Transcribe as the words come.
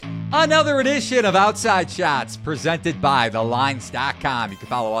Another edition of Outside Shots presented by TheLines.com. You can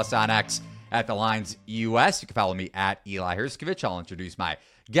follow us on X at TheLines.US. You can follow me at Eli Herskovich. I'll introduce my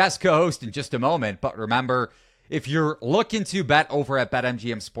guest co-host in just a moment. But remember, if you're looking to bet over at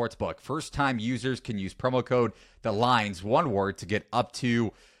BetMGM Sportsbook, first-time users can use promo code TheLines, one word, to get up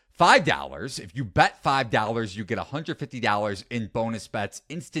to $5. If you bet $5, you get $150 in bonus bets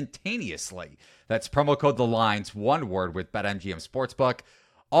instantaneously. That's promo code TheLines, one word, with BetMGM Sportsbook.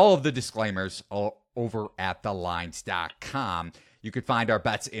 All of the disclaimers are over at TheLines.com. You can find our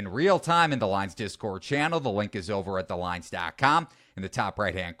bets in real time in the Lines Discord channel. The link is over at TheLines.com in the top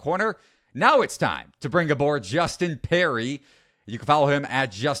right-hand corner. Now it's time to bring aboard Justin Perry. You can follow him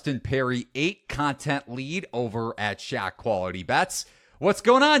at Justin Perry8, content lead over at Shot Quality Bets. What's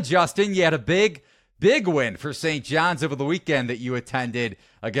going on, Justin? You had a big win for St. John's over the weekend that you attended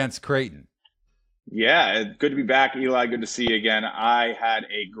against Creighton. Yeah, good to be back, Eli. Good to see you again. I had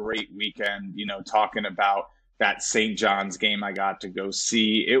a great weekend, talking about that St. John's game I got to go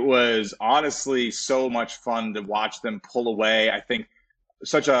see. It was honestly so much fun to watch them pull away. I think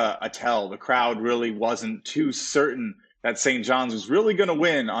such a tell. The crowd really wasn't too certain that St. John's was really going to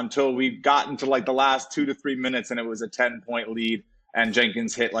win until we got into like the last 2 to 3 minutes, and it was a 10-point lead, and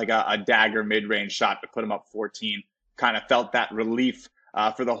Jenkins hit like a dagger mid-range shot to put him up 14. Kind of felt that relief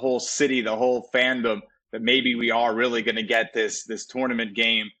for the whole city, the whole fandom, that maybe we are really going to get this tournament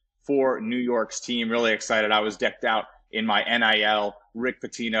game for New York's team. Really excited. I was decked out in my NIL, Rick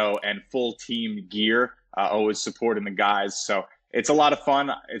Pitino, and full team gear, always supporting the guys. So it's a lot of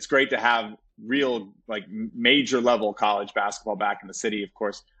fun. It's great to have real, like, major level college basketball back in the city. Of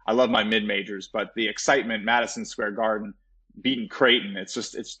course, I love my mid-majors, but the excitement, Madison Square Garden, beating Creighton, it's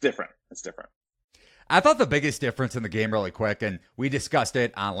different. It's different. I thought the biggest difference in the game, really quick, and we discussed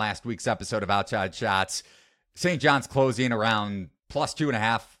it on last week's episode of Outside Shots, St. John's closing around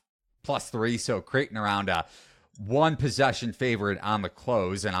 +2.5, +3, so Creighton around a one possession favorite on the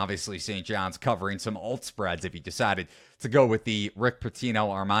close, and obviously St. John's covering some alt spreads if you decided to go with the Rick Pitino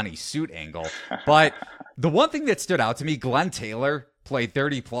Armani suit angle. But the one thing that stood out to me, Glenn Taylor played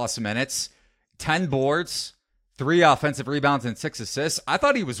 30-plus minutes, 10 boards, 3 offensive rebounds and 6 assists. I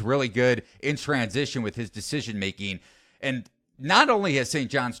thought he was really good in transition with his decision-making. And not only has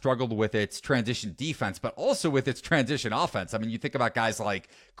St. John struggled with its transition defense, but also with its transition offense. I mean, you think about guys like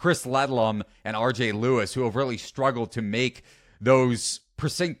Chris Ledlum and RJ Lewis, who have really struggled to make those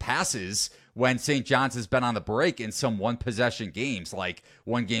precise passes when St. John's has been on the break in some one-possession games. Like,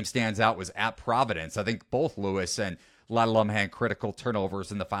 one game stands out was at Providence. I think both Lewis and Ledlum had critical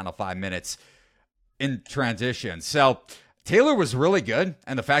turnovers in the final 5 minutes in transition. So Taylor was really good,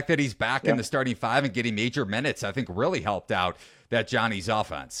 and the fact that he's back in the starting 5 and getting major minutes, I think, really helped out that Johnny's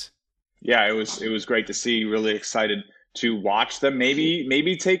offense. Yeah, it was great to see. Really excited to watch them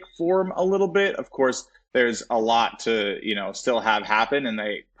maybe take form a little bit. Of course, there's a lot to still have happen, and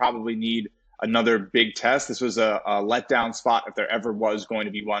they probably need another big test. This was a letdown spot, if there ever was going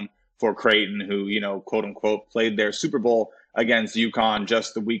to be one, for Creighton, who quote unquote played their Super Bowl against UConn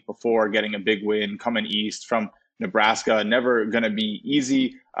just the week before, getting a big win, coming east from Nebraska. Never going to be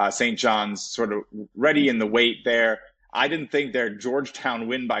easy. St. John's sort of ready in the weight there. I didn't think their Georgetown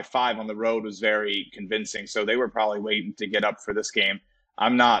win by 5 on the road was very convincing, so they were probably waiting to get up for this game.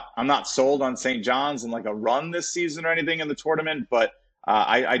 I'm not sold on St. John's in like a run this season or anything in the tournament, but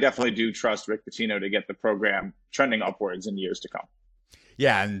I definitely do trust Rick Pitino to get the program trending upwards in years to come.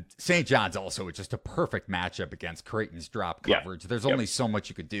 Yeah, and St. John's also is just a perfect matchup against Creighton's drop coverage. There's only so much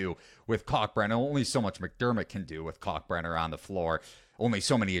you could do with Kalkbrenner, only so much McDermott can do with Kalkbrenner on the floor, only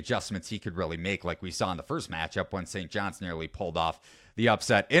so many adjustments he could really make, like we saw in the first matchup when St. John's nearly pulled off the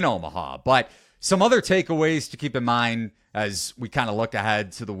upset in Omaha. But some other takeaways to keep in mind as we kind of look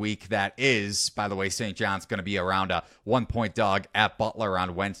ahead to the week that is. By the way, St. John's going to be around a 1-point dog at Butler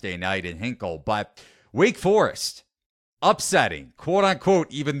on Wednesday night in Hinkle. But Wake Forest upsetting, quote unquote,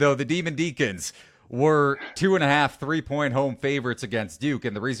 even though the Demon Deacons were 2.5 3-point home favorites against Duke.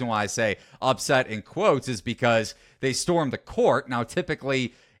 And the reason why I say upset in quotes is because they stormed the court. Now,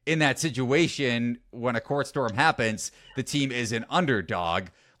 typically in that situation, when a court storm happens, the team is an underdog,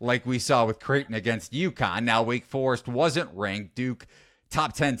 like we saw with Creighton against UConn. Now, Wake Forest wasn't ranked. Duke,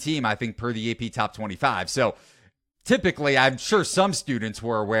 top 10 team, I think, per the AP top 25. So typically, I'm sure some students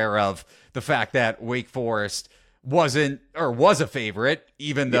were aware of the fact that Wake Forest was a favorite,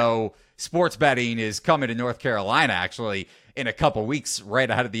 even though sports betting is coming to North Carolina actually in a couple weeks right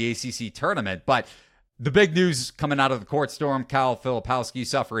ahead of the ACC tournament. But The big news coming out of the court storm, Kyle Filipowski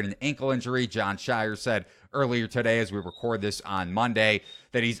suffered an ankle injury. John Shire said earlier today, as we record this on Monday,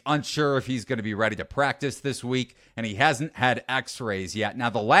 that he's unsure if he's going to be ready to practice this week, and he hasn't had x-rays yet. Now,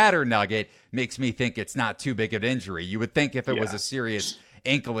 the latter nugget makes me think it's not too big of an injury. You would think if it was a serious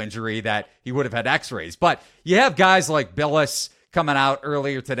ankle injury that he would have had x-rays. But you have guys like Billis coming out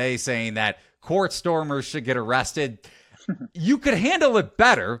earlier today saying that court stormers should get arrested. You could handle it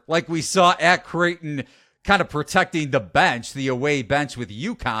better, like we saw at Creighton, kind of protecting the bench, the away bench with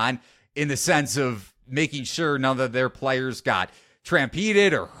UConn, in the sense of making sure none of their players got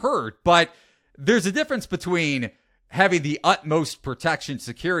trampeded or hurt. But there's a difference between having the utmost protection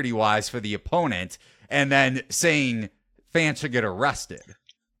security-wise for the opponent and then saying fans should get arrested.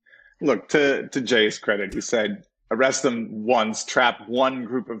 Look, to Jay's credit, he said, arrest them once, trap one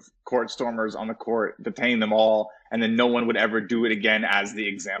group of court stormers on the court, detain them all, and then no one would ever do it again as the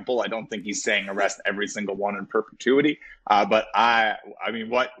example. I don't think he's saying arrest every single one in perpetuity. But I mean,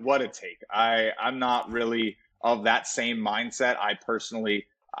 what a take. I'm not really of that same mindset.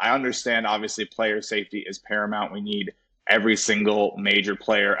 I understand, obviously, player safety is paramount. We need every single major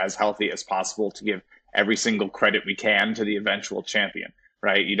player as healthy as possible to give every single credit we can to the eventual champion.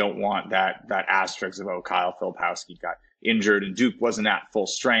 Right, you don't want that asterisk of, oh, Kyle Filipowski got injured and Duke wasn't at full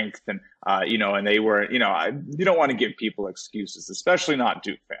strength, and and they were, you don't want to give people excuses, especially not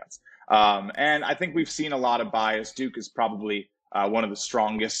Duke fans. And I think we've seen a lot of bias. Duke is probably one of the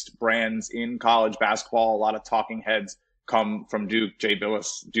strongest brands in college basketball. A lot of talking heads come from Duke. Jay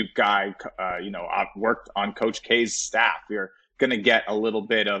Billis, Duke guy, I've worked on Coach K's staff. You're going to get a little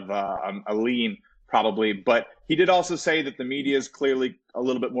bit of a lean probably, but he did also say that the media is clearly a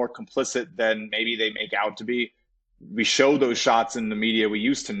little bit more complicit than maybe they make out to be. We show those shots in the media. We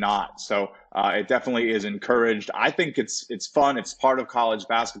used to not. So it definitely is encouraged. I think it's fun. It's part of college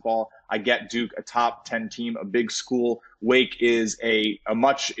basketball. I get Duke, a top 10 team, a big school. Wake is a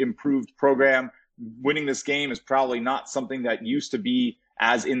much improved program. Winning this game is probably not something that used to be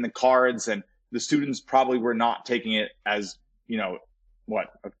as in the cards, and the students probably were not taking it as,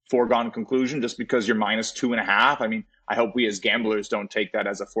 a foregone conclusion just because you're minus 2.5. I mean, I hope we as gamblers don't take that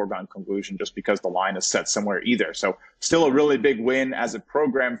as a foregone conclusion just because the line is set somewhere either. So still a really big win as a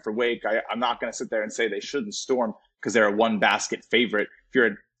program for Wake. I'm not going to sit there and say they shouldn't storm because they're a one basket favorite. If you're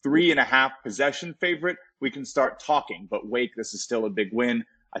a 3.5 possession favorite, we can start talking. But Wake, this is still a big win.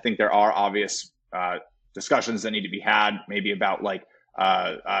 I think there are obvious discussions that need to be had, maybe about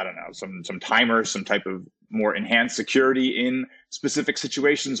some timers, some type of more enhanced security in specific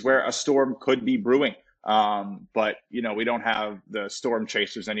situations where a storm could be brewing. But we don't have the storm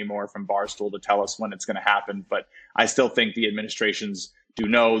chasers anymore from Barstool to tell us when it's going to happen. But I still think the administrations do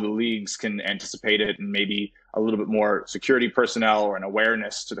know, the leagues can anticipate it, and maybe a little bit more security personnel or an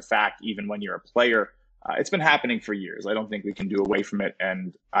awareness to the fact, even when you're a player. It's been happening for years. I don't think we can do away from it.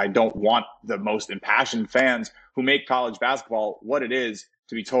 And I don't want the most impassioned fans who make college basketball what it is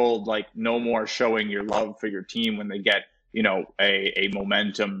to be told, no more showing your love for your team when they get, a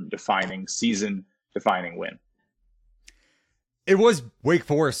momentum defining, season defining win. It was Wake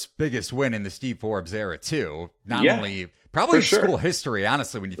Forest's biggest win in the Steve Forbes era too. Not only probably in school history,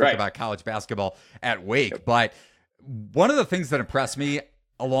 honestly, when you think about college basketball at Wake. But one of the things that impressed me,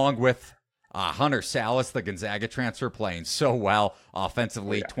 along with Hunter Salas, the Gonzaga transfer, playing so well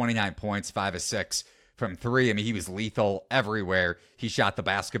offensively, 29 points, 5 of 6 from 3. I mean, he was lethal everywhere he shot the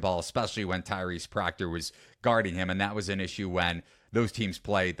basketball, especially when Tyrese Proctor was guarding him. And that was an issue when those teams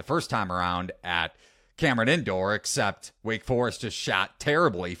played the first time around at Cameron Indoor, except Wake Forest just shot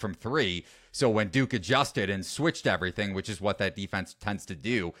terribly from 3. So when Duke adjusted and switched everything, which is what that defense tends to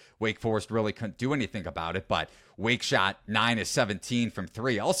do, Wake Forest really couldn't do anything about it. But Wake shot 9 of 17 from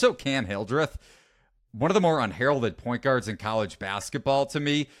 3. Also, Cam Hildreth, one of the more unheralded point guards in college basketball to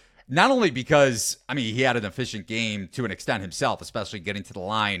me. Not only because, he had an efficient game to an extent himself, especially getting to the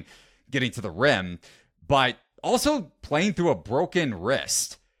line, getting to the rim, but also playing through a broken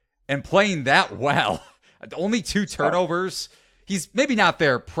wrist and playing that well. Only 2 turnovers. He's maybe not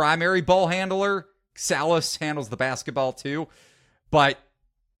their primary ball handler. Salas handles the basketball too, but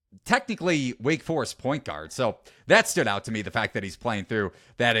technically Wake Forest point guard. So that stood out to me, the fact that he's playing through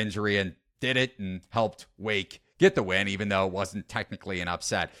that injury and did it and helped Wake get the win, even though it wasn't technically an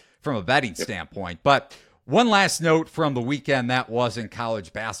upset from a betting standpoint. But one last note from the weekend that was in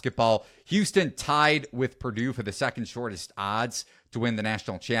college basketball. Houston tied with Purdue for the second shortest odds to win the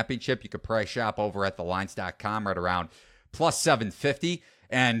national championship. You could price shop over at thelines.com right around plus 750.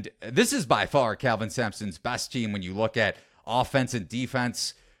 And this is by far Calvin Sampson's best team when you look at offense and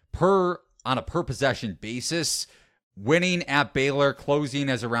defense on a per possession basis. winning at Baylor, closing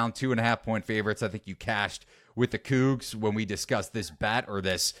as around 2.5-point favorites. I think you cashed with the Cougs when we discussed this bet or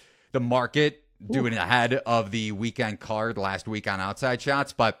the market doing ahead of the weekend card last week on Outside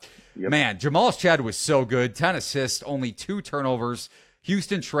Shots. But man, Jamal Shead was so good. 10 assists, only 2 turnovers.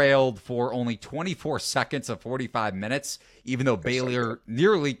 Houston trailed for only 24 seconds of 45 minutes, even though Baylor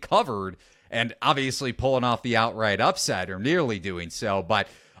nearly covered and obviously pulling off the outright upset or nearly doing so. But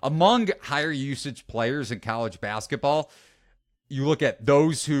among higher usage players in college basketball, you look at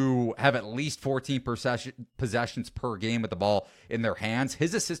those who have at least 14 possessions per game with the ball in their hands.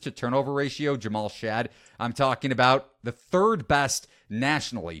 His assist to turnover ratio, Jamal Shead, I'm talking about the 3rd best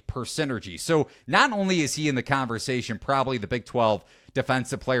nationally per synergy. So not only is he in the conversation, probably the Big 12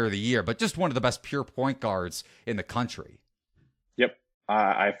 Defensive Player of the Year, but just one of the best pure point guards in the country. Yep,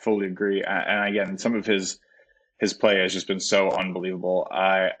 I fully agree. And again, some of his play has just been so unbelievable.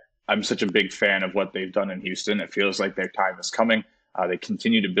 I'm such a big fan of what they've done in Houston. It feels like their time is coming. They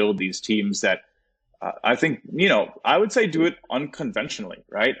continue to build these teams that I think, I would say do it unconventionally,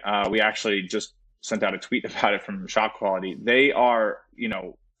 right? We actually just sent out a tweet about it from Shot Quality. They are,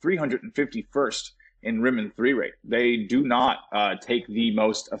 351st in rim and 3 rate. They do not take the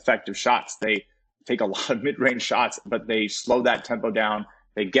most effective shots. They take a lot of mid-range shots, but they slow that tempo down.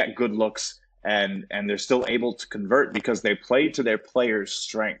 They get good looks. And they're still able to convert because they play to their players'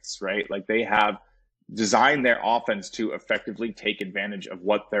 strengths, right? Like they have designed their offense to effectively take advantage of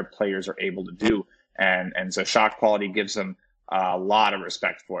what their players are able to do. And so Shot Quality gives them a lot of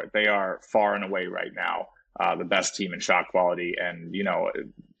respect for it. They are far and away right now the best team in Shot Quality. And,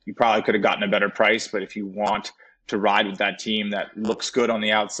 you probably could have gotten a better price, but if you want to ride with that team that looks good on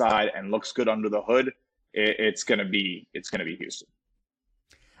the outside and looks good under the hood, it's going to be Houston.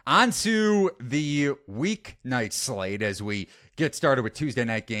 On to the weeknight slate as we get started with Tuesday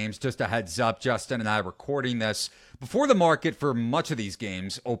night games. Just a heads up, Justin and I are recording this before the market for much of these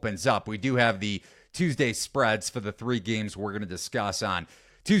games opens up. We do have the Tuesday spreads for the 3 games we're going to discuss on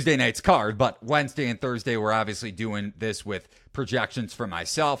Tuesday night's card, but Wednesday and Thursday we're obviously doing this with projections for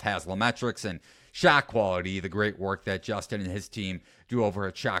myself, Haslametrics, and Shot Quality, the great work that Justin and his team do over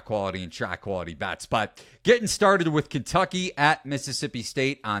at Shot Quality and Shot Quality Bets. But getting started with Kentucky at Mississippi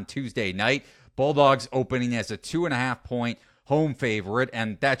State on Tuesday night. Bulldogs opening as a 2.5-point home favorite,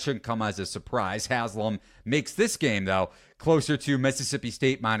 and that shouldn't come as a surprise. Haslam makes this game, though, closer to Mississippi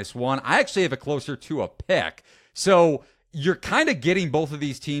State -1. I actually have it closer to a pick. So you're kind of getting both of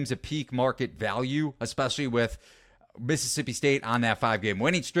these teams at peak market value, especially with Mississippi State on that 5-game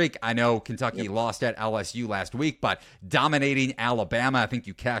winning streak. I know Kentucky lost at LSU last week, but dominating Alabama. I think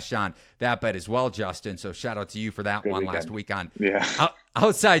you cashed on that bet as well, Justin. So shout out to you for that one last week on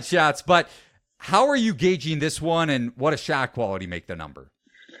Outside Shots. But how are you gauging this one, and what does Shot Quality make the number?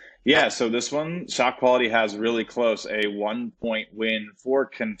 Yeah, so this one, Shot Quality has really close, a 1-point win for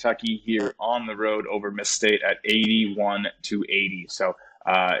Kentucky here on the road over Miss State at 81-80. So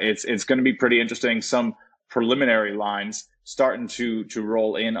it's going to be pretty interesting. Some preliminary lines starting to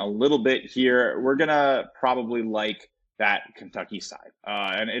roll in a little bit here. We're going to probably like that Kentucky side.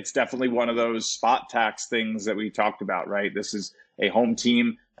 And it's definitely one of those spot tax things that we talked about, right? This is a home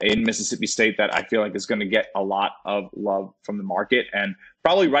team in Mississippi State that I feel like is going to get a lot of love from the market, and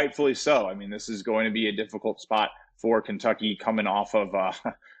probably rightfully so. I mean, this is going to be a difficult spot for Kentucky coming off of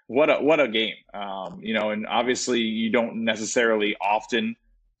what a game. And obviously you don't necessarily often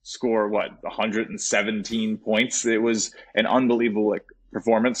score 117 points. It was an unbelievable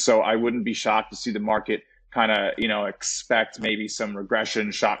performance. So I wouldn't be shocked to see the market kind of, expect maybe some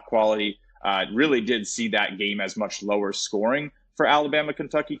regression. Shot Quality really did see that game as much lower scoring for Alabama,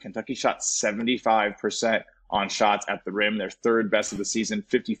 Kentucky. Kentucky shot 75% on shots at the rim, their 3rd best of the season,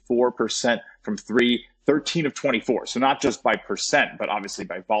 54% from 3, 13 of 24. So not just by percent, but obviously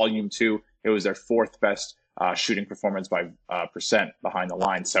by volume too. It was their 4th best shooting performance by percent behind the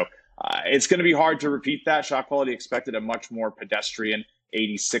line. So it's going to be hard to repeat that. Shot Quality expected a much more pedestrian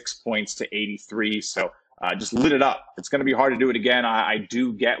 86 points to 83. So just lit it up. It's going to be hard to do it again. I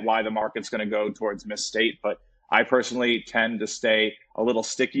do get why the market's going to go towards Miss State, but I personally tend to stay a little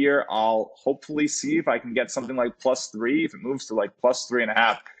stickier. I'll hopefully see if I can get something like +3. If it moves to like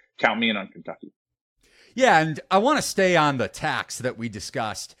 +3.5, count me in on Kentucky. Yeah, and I want to stay on the tax that we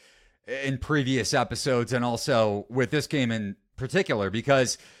discussed in previous episodes, and also with this game in particular,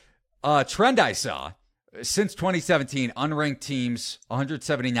 because a trend I saw since 2017, unranked teams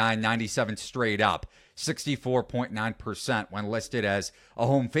 179-97 straight up, 64.9% when listed as a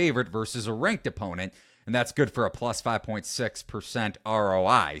home favorite versus a ranked opponent. And that's good for a plus 5.6%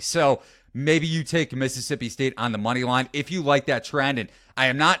 ROI. So maybe you take Mississippi State on the money line if you like that trend. And I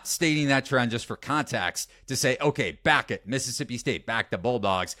am not stating that trend just for context to say, okay, back it, Mississippi State, back the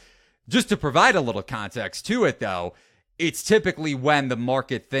Bulldogs. Just to provide a little context to it, though, it's typically when the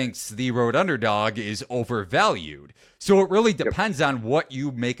market thinks the road underdog is overvalued. So it really depends on what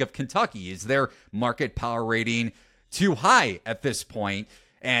you make of Kentucky. Is their market power rating too high at this point?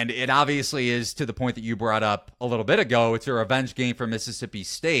 And it obviously is, to the point that you brought up a little bit ago. It's a revenge game for Mississippi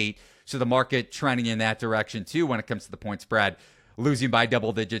State. So the market trending in that direction too when it comes to the point spread, losing by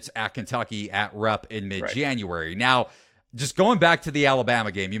double digits at Kentucky at Rupp in mid-January. Right. Now, just going back to the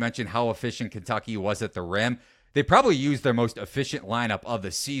Alabama game, you mentioned how efficient Kentucky was at the rim. They probably used their most efficient lineup of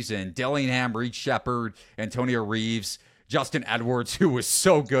the season. Dillingham, Reed Shepard, Antonio Reeves, Justin Edwards, who was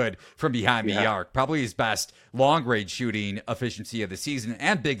so good from behind the arc. Probably his best long-range shooting efficiency of the season.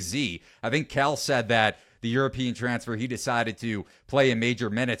 And Big Z. I think Cal said that the European transfer, he decided to play in major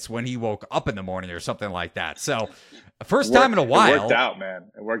minutes when he woke up in the morning or something like that. So first time in a while. It worked out,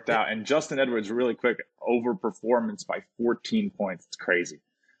 man. It worked out. And Justin Edwards, really quick, overperformance by 14 points. It's crazy.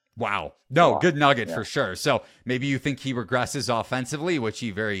 Wow. No, good nugget for sure. So maybe you think he regresses offensively, which he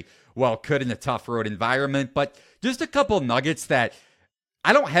very well could in a tough road environment. But just a couple nuggets that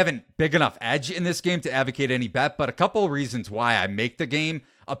I don't have a big enough edge in this game to advocate any bet, but a couple of reasons why I make the game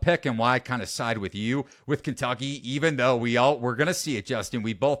a pick and why I kind of side with you with Kentucky, even though we're going to see it, Justin.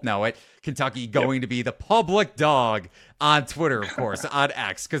 We both know it. Kentucky going to be the public dog on Twitter, of course, on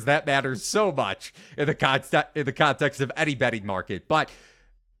X, because that matters so much in the context of any betting market. But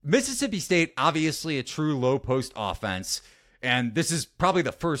Mississippi State, obviously a true low post offense. And this is probably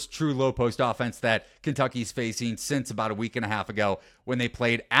the first true low post offense that Kentucky's facing since about a week and a half ago when they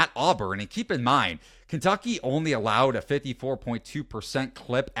played at Auburn. And keep in mind, Kentucky only allowed a 54.2%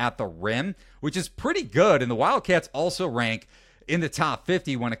 clip at the rim, which is pretty good. And the Wildcats also rank in the top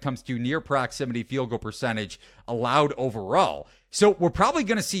 50 when it comes to near proximity field goal percentage allowed overall. So we're probably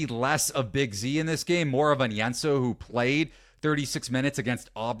going to see less of Big Z in this game, more of Onyenso, who played 36 minutes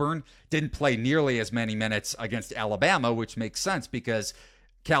against Auburn, didn't play nearly as many minutes against Alabama, which makes sense because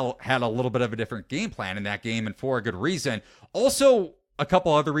Cal had a little bit of a different game plan in that game, and for a good reason. Also, a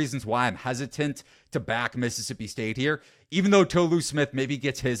couple other reasons why I'm hesitant to back Mississippi State here, even though Tolu Smith maybe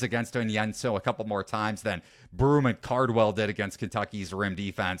gets his against Onyenso a couple more times than Broom and Cardwell did against Kentucky's rim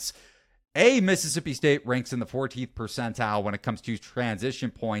defense. Mississippi State ranks in the 14th percentile when it comes to transition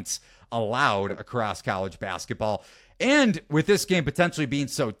points allowed across college basketball. And with this game potentially being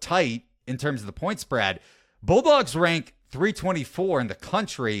so tight in terms of the point spread, Bulldogs rank 324 in the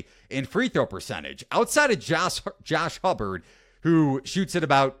country in free throw percentage. Outside of Josh Hubbard, who shoots at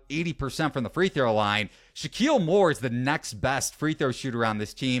about 80% from the free throw line, Shaquille Moore is the next best free throw shooter on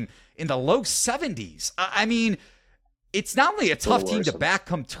this team in the low 70s. I mean, it's not only a tough team to back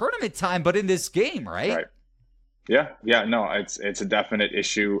come tournament time, but in this game, right? Yeah. No, it's a definite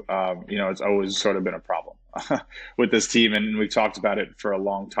issue. It's always sort of been a problem with this team, and we've talked about it for a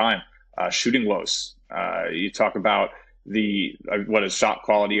long time. Shooting woes. You talk about what is shot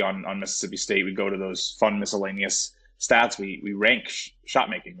quality on Mississippi State. We go to those fun miscellaneous stats. We rank shot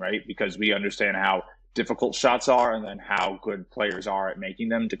making, right? Because we understand how difficult shots are and then how good players are at making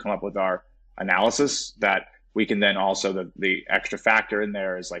them to come up with our analysis that we can then also, the extra factor in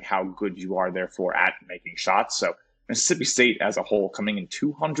there is like how good you are therefore at making shots. So Mississippi State as a whole coming in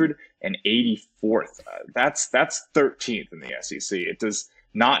 284th. That's 13th in the SEC. It does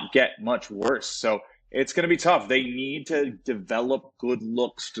not get much worse. So it's going to be tough. They need to develop good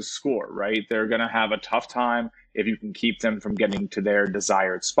looks to score, right? They're going to have a tough time if you can keep them from getting to their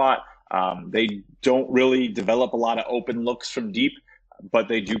desired spot. They don't really develop a lot of open looks from deep, but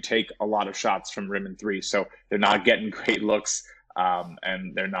they do take a lot of shots from rim and three. So they're not getting great looks,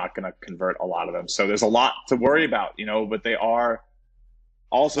 and they're not going to convert a lot of them. So there's a lot to worry about, but they are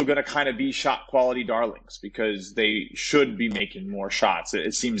also going to kind of be shot quality darlings because they should be making more shots.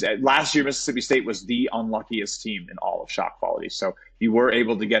 It seems last year, Mississippi State was the unluckiest team in all of shot quality. So you were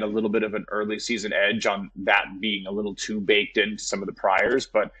able to get a little bit of an early season edge on that being a little too baked into some of the priors.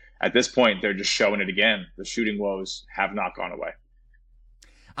 But at this point, they're just showing it again. The shooting woes have not gone away.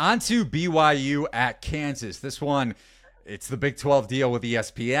 On to BYU at Kansas. This one, it's the Big 12 deal with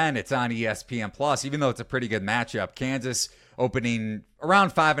ESPN. It's on ESPN Plus, even though it's a pretty good matchup. Kansas opening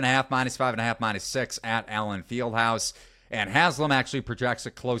around 5.5, -5.5, -6 at Allen Fieldhouse. And Haslam actually projects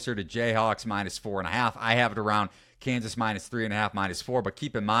it closer to Jayhawks -4.5. I have it around Kansas -3.5, -4. But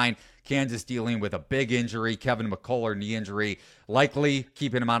keep in mind, Kansas dealing with a big injury. Kevin McCullough, knee injury, likely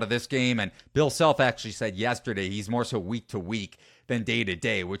keeping him out of this game. And Bill Self actually said yesterday he's more so week to week than day to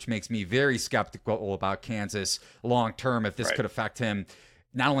day, which makes me very skeptical about Kansas long term if this could affect him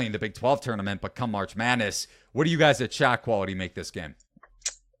not only in the Big 12 tournament, but come March Madness. What do you guys at Shot Quality make this game?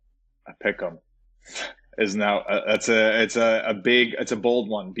 I pick them. Is now it's a bold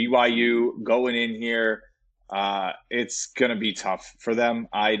one. BYU going in here, it's gonna be tough for them.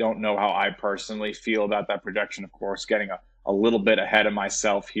 I don't know how I personally feel about that projection. Of course, getting a little bit ahead of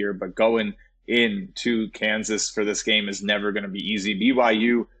myself here, but going into Kansas for this game is never going to be easy.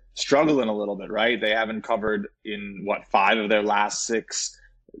 BYU struggling a little bit, right? They haven't covered in 5 of their last 6,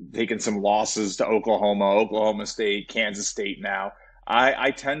 taken some losses to Oklahoma State, Kansas State now.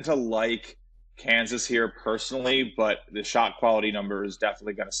 I tend to like Kansas here personally, but the shot quality number is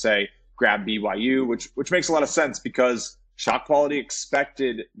definitely going to say grab BYU, which makes a lot of sense because shot quality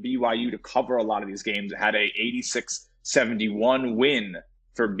expected BYU to cover a lot of these games. It had a 86-71 win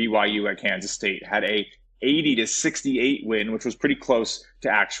for BYU at Kansas State, had a 80-68 win, which was pretty close to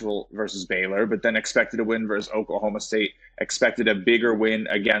actual versus Baylor, but then expected a win versus Oklahoma State, expected a bigger win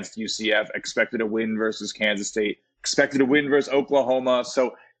against UCF, expected a win versus Kansas State, expected a win versus Oklahoma.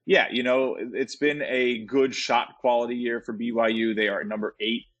 So yeah, it's been a good shot quality year for BYU. They are number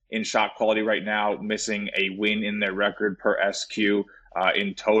 8 in shot quality right now, missing a win in their record per SQ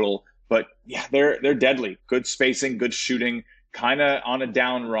in total. But yeah, they're deadly. Good spacing, good shooting, kind of on a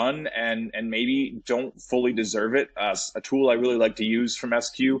down run, and maybe don't fully deserve it. A tool I really like to use from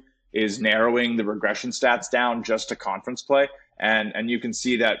SQ is narrowing the regression stats down just to conference play. And you can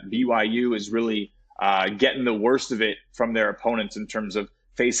see that BYU is really getting the worst of it from their opponents in terms of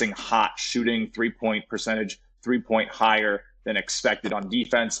facing hot, shooting 3-point percentage, 3-point higher than expected on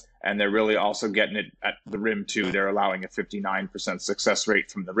defense. And they're really also getting it at the rim too. They're allowing a 59% success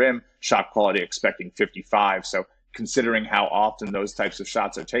rate from the rim, shot quality expecting 55. So considering how often those types of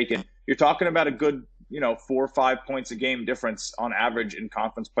shots are taken, you're talking about a good, 4 or 5 points a game difference on average in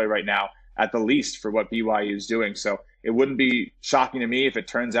conference play right now, at the least, for what BYU is doing. So it wouldn't be shocking to me if it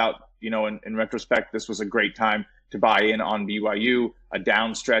turns out, in retrospect, this was a great time to buy in on BYU, a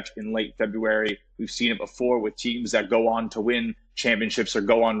down stretch in late February. We've seen it before with teams that go on to win championships or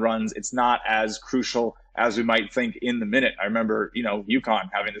go on runs. It's not as crucial as we might think in the minute. I remember, UConn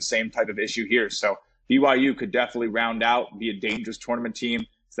having the same type of issue here. So BYU could definitely round out, be a dangerous tournament team.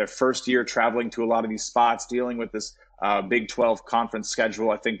 It's their first year traveling to a lot of these spots, dealing with this Big 12 conference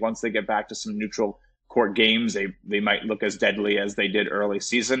schedule. I think once they get back to some neutral court games, they might look as deadly as they did early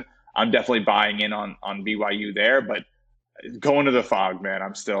season. I'm definitely buying in on BYU there, but going to the Fog, man,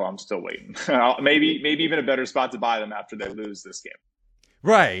 I'm still waiting. maybe even a better spot to buy them after they lose this game.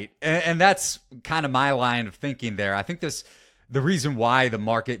 Right, and that's kind of my line of thinking there. I think the reason why the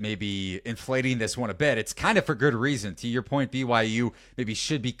market may be inflating this one a bit, it's kind of for good reason. To your point, BYU maybe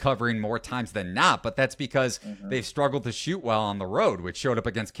should be covering more times than not, but that's because they've struggled to shoot well on the road, which showed up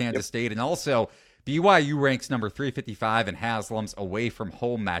against Kansas State. And also, BYU ranks number 355 in Haslam's away from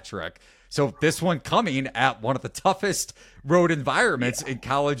home metric. So this one coming at one of the toughest road environments in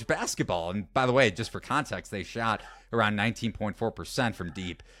college basketball. And by the way, just for context, they shot around 19.4% from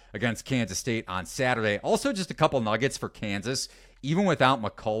deep against Kansas State on Saturday. Also, just a couple nuggets for Kansas, even without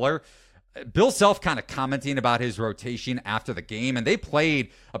McCullough. Bill Self kind of commenting about his rotation after the game, and they played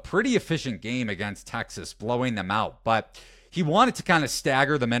a pretty efficient game against Texas, blowing them out. But he wanted to kind of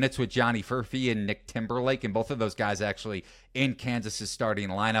stagger the minutes with Johnny Furphy and Nick Timberlake, and both of those guys actually in Kansas's starting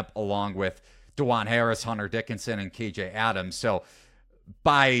lineup, along with DeJuan Harris, Hunter Dickinson, and KJ Adams. So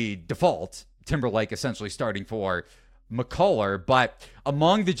by default, Timberlake essentially starting for McCullough. But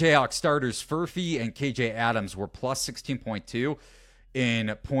among the Jayhawks starters, Furphy and KJ Adams were plus 16.2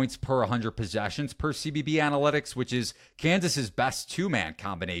 in points per 100 possessions per CBB analytics, which is Kansas's best two-man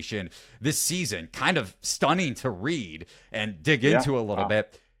combination this season. Kind of stunning to read and dig into a little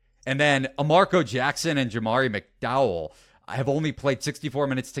bit. And then Amarco Jackson and Jamari McDowell have only played 64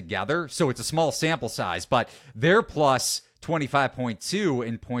 minutes together, so it's a small sample size, but they're plus 25.2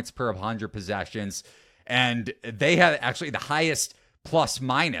 in points per 100 possessions, and they had actually the highest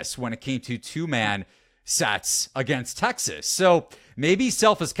plus-minus when it came to two-man sets against Texas. So maybe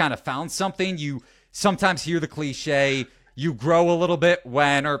Self has kind of found something. You sometimes hear the cliche, you grow a little bit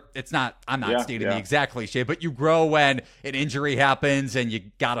when, or it's not, I'm not stating the exact cliche, but you grow when an injury happens and you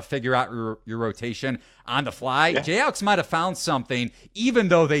got to figure out your rotation on the fly. Yeah. Jayhawks might have found something, even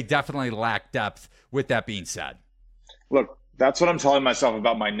though they definitely lack depth, with that being said. Look, that's what I'm telling myself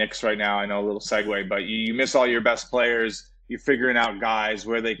about my Knicks right now. I know, a little segue, but you miss all your best players. You're figuring out guys,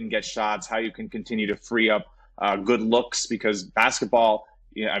 where they can get shots, how you can continue to free up good looks, because basketball,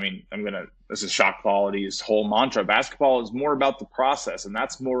 this is shot quality's whole mantra. Basketball is more about the process, and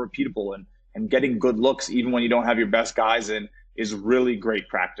that's more repeatable, and getting good looks, even when you don't have your best guys in, is really great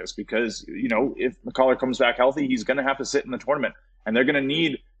practice, because, if McCullough comes back healthy, he's going to have to sit in the tournament. And they're going to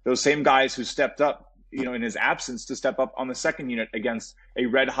need those same guys who stepped up, in his absence to step up on the second unit against a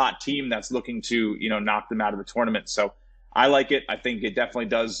red hot team that's looking to, knock them out of the tournament. So I like it. I think it definitely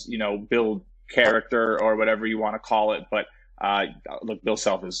does, build character or whatever you want to call it. But look, Bill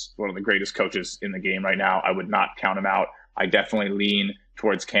Self is one of the greatest coaches in the game right now. I would not count him out. I definitely lean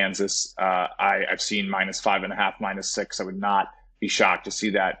towards Kansas. I've seen -5.5, -6. I would not be shocked to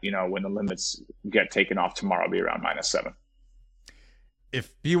see that, when the limits get taken off tomorrow, be around -7.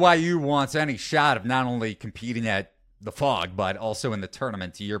 If BYU wants any shot of not only competing at the Fog, but also in the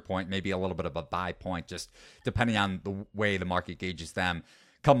tournament, to your point, maybe a little bit of a buy point, just depending on the way the market gauges them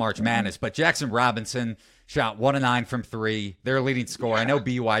come March Madness. But Jackson Robinson shot 1 of 9 from 3. Their leading scorer. I know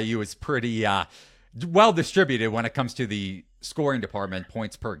BYU is pretty well distributed when it comes to the scoring department,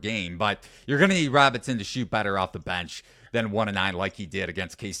 points per game, but you're going to need Robinson to shoot better off the bench than 1 of 9 like he did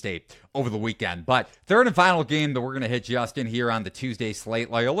against K-State over the weekend. But third and final game that we're going to hit Justin here on the Tuesday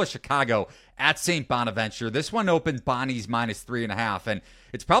slate, Loyola Chicago at St. Bonaventure. This one opened Bonnie's -3.5, and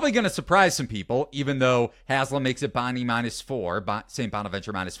it's probably going to surprise some people, even though Haslam makes it Bonnie -4, St.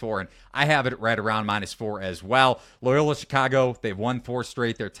 Bonaventure -4, and I have it right around -4 as well. Loyola Chicago, they've won 4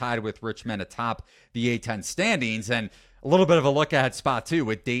 straight. They're tied with Richmond atop the A-10 standings, and a little bit of a look-ahead spot, too,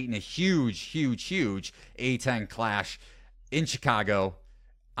 with Dayton, a huge A-10 clash in Chicago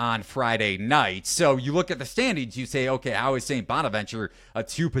on Friday night. So you look at the standings, you say, okay, how is St. Bonaventure a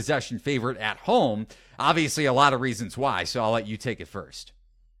 2-possession favorite at home? Obviously, a lot of reasons why, so I'll let you take it first.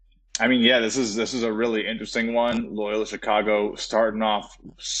 I mean, yeah, this is a really interesting one. Loyola Chicago starting off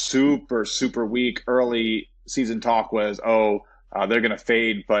super weak. Early season talk was, they're going to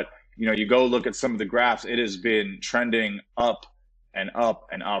fade, but you go look at some of the graphs, it has been trending up and up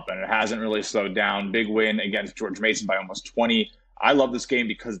and up, and it hasn't really slowed down. Big win against George Mason by almost 20. I love this game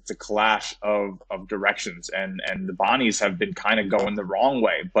because it's a clash of directions, and the Bonnies have been kind of going the wrong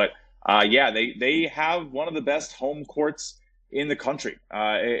way. But they have one of the best home courts in the country.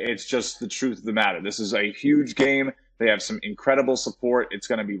 It's just the truth of the matter. This is a huge game. They have some incredible support. It's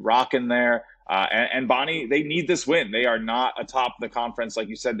going to be rocking there. And Bonnie, they need this win. They are not atop the conference. Like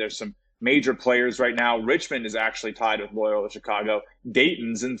you said, there's some major players right now. Richmond is actually tied with Loyola Chicago.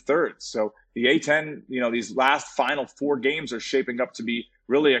 Dayton's in third. So the A-10, these last final 4 games are shaping up to be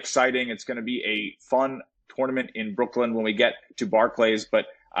really exciting. It's going to be a fun tournament in Brooklyn when we get to Barclays. But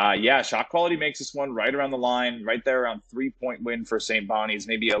shot quality makes this one right around the line, right there around 3-point win for St. Bonnie's.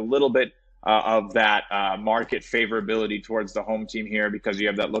 Maybe a little bit of that market favorability towards the home team here because you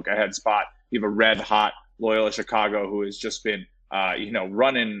have that look ahead spot. You have a red hot Loyola Chicago who has just been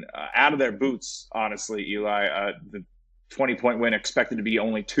running out of their boots, honestly, Eli. The 20-point win expected to be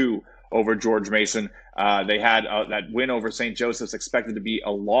only 2 over George Mason. They had that win over St. Joseph's expected to be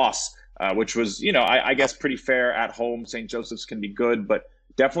a loss, which was, I guess pretty fair at home. St. Joseph's can be good, but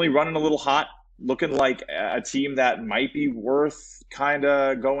definitely running a little hot, looking like a team that might be worth kind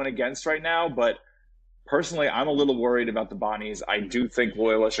of going against right now. But personally, I'm a little worried about the Bonnies. I do think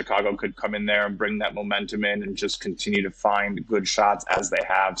Loyola Chicago could come in there and bring that momentum in and just continue to find good shots as they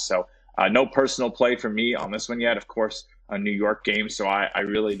have. So no personal play for me on this one yet. Of course, a New York game. So I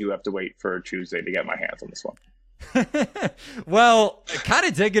really do have to wait for Tuesday to get my hands on this one. Well, kind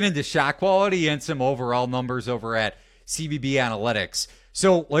of digging into shot quality and some overall numbers over at CBB Analytics.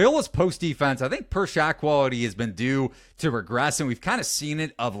 So Loyola's post defense, I think per shot quality has been due to regress, and we've kind of seen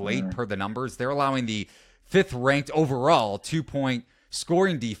it of late per the numbers. They're allowing the 5th ranked overall 2-point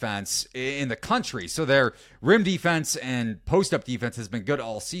scoring defense in the country. So their rim defense and post-up defense has been good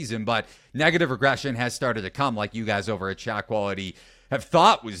all season, but negative regression has started to come, like you guys over at Shot Quality have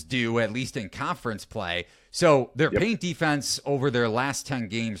thought was due, at least in conference play. So their paint defense over their last 10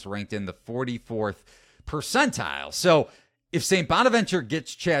 games ranked in the 44th percentile. So if St. Bonaventure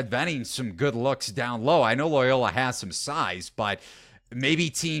gets Chad Venning some good looks down low, I know Loyola has some size, but maybe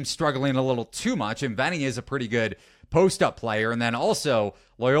teams struggling a little too much, and Venning is a pretty good post-up player. And then also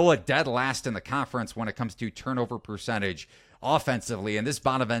Loyola dead last in the conference when it comes to turnover percentage offensively. And this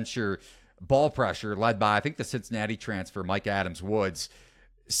Bonaventure ball pressure led by, I think, the Cincinnati transfer, Mike Adams-Woods,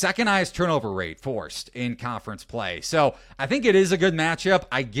 second highest turnover rate forced in conference play. So I think it is a good matchup.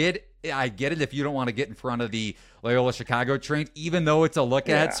 I get it if you don't want to get in front of the Loyola Chicago train, even though it's a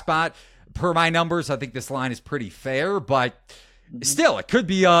look-ahead spot. Per my numbers, I think this line is pretty fair, but still, it could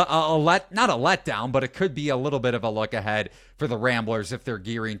be not a letdown, but it could be a little bit of a look ahead for the Ramblers if they're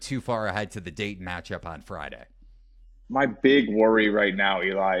gearing too far ahead to the Dayton matchup on Friday. My big worry right now,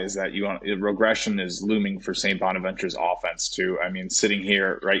 Eli, is that regression is looming for St. Bonaventure's offense too. I mean, sitting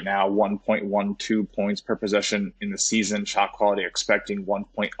here right now, 1.12 points per possession in the season. Shot quality expecting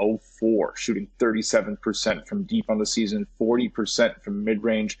 1.04, shooting 37% from deep on the season, 40% from mid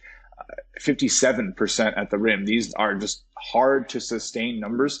range, 57% at the rim. These are just hard to sustain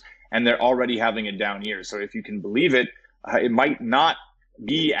numbers, and they're already having a down year. So if you can believe it, it might not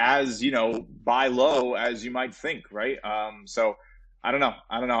be as, buy low as you might think, right? So I don't know.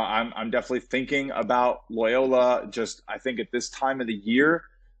 I'm definitely thinking about Loyola. Just, I think at this time of the year,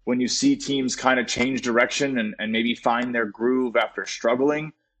 when you see teams kind of change direction and maybe find their groove after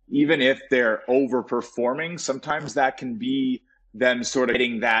struggling, even if they're overperforming, sometimes that can be them sort of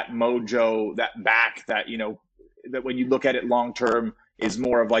getting that mojo, that back, that, that when you look at it long term is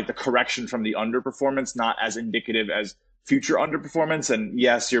more of like the correction from the underperformance, not as indicative as future underperformance. And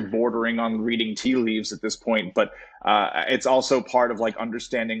yes, you're bordering on reading tea leaves at this point, but it's also part of like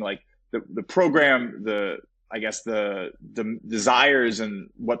understanding like the program, the desires and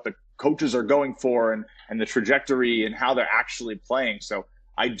what the coaches are going for, and the trajectory and how they're actually playing. So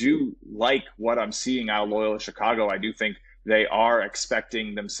I do like what I'm seeing out of Loyola Chicago. I do think they are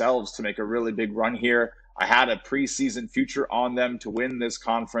expecting themselves to make a really big run here. I had a preseason future on them to win this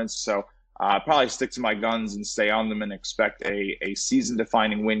conference, so probably stick to my guns and stay on them and expect a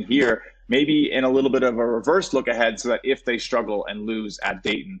season-defining win here, maybe in a little bit of a reverse look ahead, so that if they struggle and lose at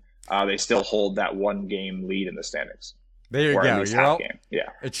Dayton, they still hold that one-game lead in the standings. There you go. You're yeah.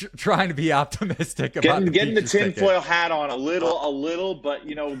 Trying to be optimistic about getting the tinfoil hat on a little, but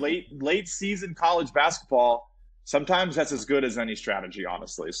late season college basketball, sometimes that's as good as any strategy,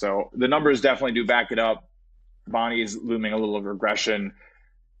 honestly. So the numbers definitely do back it up. Bonnie is looming a little of regression.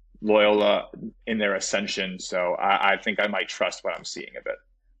 Loyola in their ascension. So I think I might trust what I'm seeing a bit.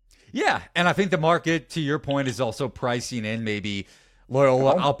 Yeah. And I think the market, to your point, is also pricing in maybe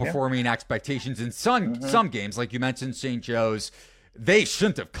Loyola outperforming expectations in some games. Like you mentioned, St. Joe's, they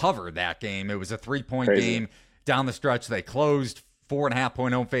shouldn't have covered that game. It was a 3-point game down the stretch. They closed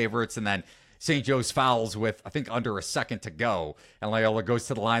 4.5-point home favorites, and then St. Joe's fouls with, I think, under a second to go, and Loyola goes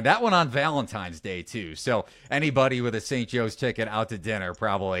to the line. That one on Valentine's Day, too. So anybody with a St. Joe's ticket out to dinner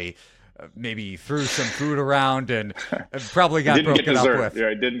probably maybe threw some food around and probably got broken up with. Yeah,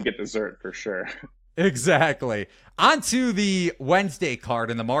 I didn't get dessert for sure. Exactly. On to the Wednesday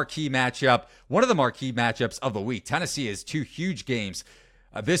card and the marquee matchup, one of the marquee matchups of the week. Tennessee has two huge games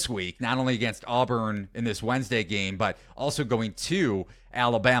this week, not only against Auburn in this Wednesday game, but also going to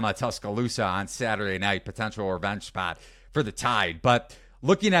Alabama, Tuscaloosa on Saturday night, potential revenge spot for the Tide. But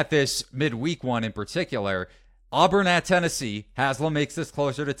looking at this midweek one in particular, Auburn at Tennessee, Haslam makes this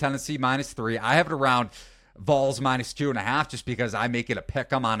closer to Tennessee -3. I have it around Vols -2.5 just because I make it a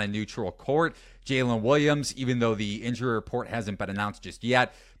pick 'em on a neutral court. Jalen Williams, even though the injury report hasn't been announced just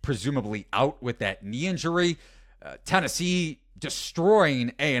yet, presumably out with that knee injury. Tennessee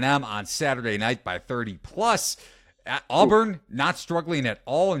destroying A&M on Saturday night by 30+. Auburn not struggling at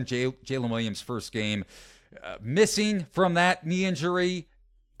all in Jalen Williams' first game. Missing from that knee injury.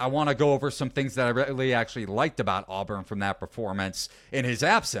 I want to go over some things that I really actually liked about Auburn from that performance in his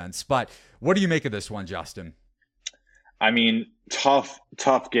absence. But what do you make of this one, Justin? I mean, tough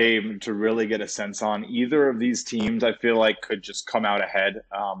game to really get a sense on. Either of these teams, I feel like, could just come out ahead.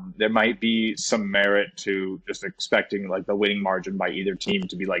 There might be some merit to just expecting like the winning margin by either team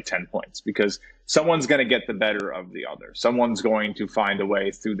to be like 10 points, because someone's going to get the better of the other. Someone's going to find a way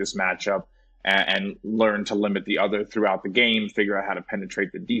through this matchup and learn to limit the other throughout the game, figure out how to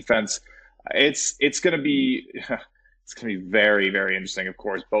penetrate the defense. It's going to be it's going to be very, very interesting. Of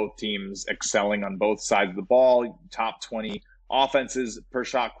course, both teams excelling on both sides of the ball. Top 20 offenses per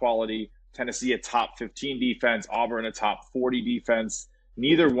shot quality. Tennessee a top 15 defense. Auburn a top 40 defense.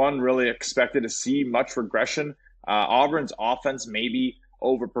 Neither one really expected to see much regression. Auburn's offense maybe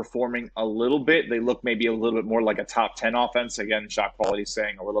overperforming a little bit. They look maybe a little bit more like a top 10 offense. Again, shot quality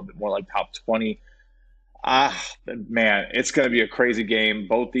saying a little bit more like top 20. Man, it's going to be a crazy game.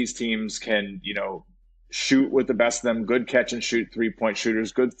 Both these teams can, shoot with the best of them. Good catch and shoot 3-point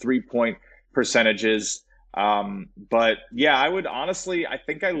shooters, good 3-point percentages. But yeah, I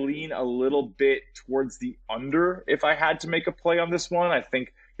think I lean a little bit towards the under if I had to make a play on this one. I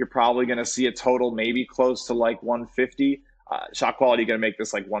think you're probably going to see a total maybe close to like 150. Shot quality going to make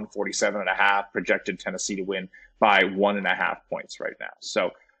this like 147.5. Projected Tennessee to win by 1.5 points right now.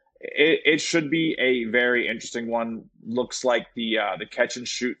 So it should be a very interesting one. Looks like the catch and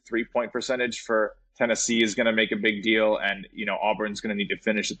shoot 3-point percentage for Tennessee is going to make a big deal, and Auburn's going to need to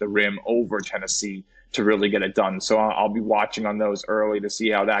finish at the rim over Tennessee to really get it done. So I'll be watching on those early to see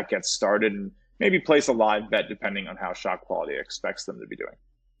how that gets started, and maybe place a live bet depending on how shot quality expects them to be doing.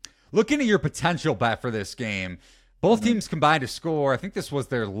 Looking at your potential bet for this game, both teams combined to score. I think this was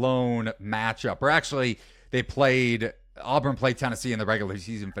their lone matchup. Or actually, Auburn played Tennessee in the regular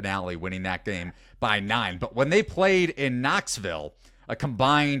season finale, winning that game by 9. But when they played in Knoxville, a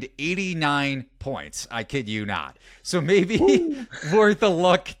combined 89 points. I kid you not. So maybe worth a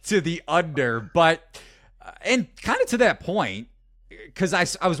look to the under. But, and kind of to that point, because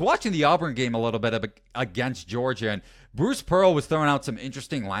I was watching the Auburn game a little bit against Georgia, and Bruce Pearl was throwing out some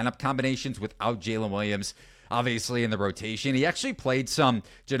interesting lineup combinations without Jalen Williams, obviously, in the rotation. He actually played some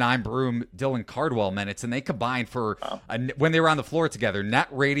Janine Broome, Dylan Cardwell minutes, and they combined for, when they were on the floor together, net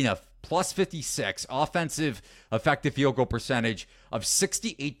rating of plus 56, offensive effective field goal percentage of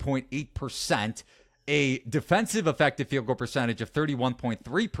 68.8%, a defensive effective field goal percentage of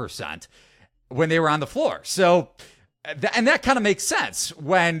 31.3% when they were on the floor. So, and that kind of makes sense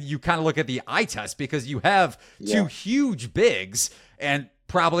when you kind of look at the eye test, because you have two huge bigs and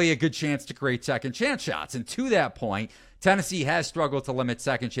probably a good chance to create second chance shots. And to that point, Tennessee has struggled to limit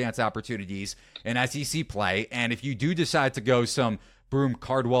second chance opportunities in SEC play. And if you do decide to go some Broome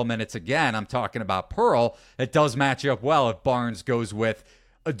Cardwell minutes again, I'm talking about Pearl, it does match up well if Barnes goes with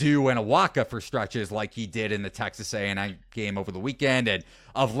Adu and Awaka for stretches like he did in the Texas A&M game over the weekend, and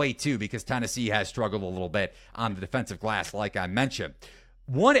of late too, because Tennessee has struggled a little bit on the defensive glass, like I mentioned.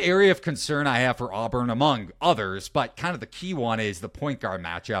 One area of concern I have for Auburn, among others, but kind of the key one, is the point guard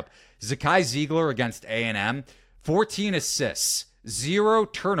matchup. Zakai Ziegler against A&M, 14 assists, 0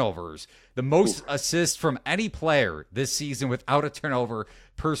 turnovers, the most assists from any player this season without a turnover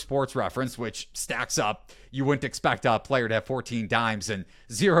per Sports Reference, which stacks up. You wouldn't expect a player to have 14 dimes and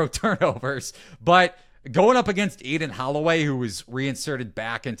 0 turnovers. But going up against Aiden Holloway, who was reinserted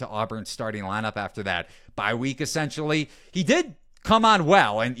back into Auburn's starting lineup after that bye week, essentially, he did come on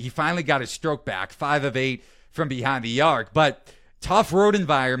well, and he finally got his stroke back, 5 of 8 from behind the arc. But tough road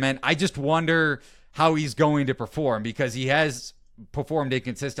environment. I just wonder how he's going to perform, because he has performed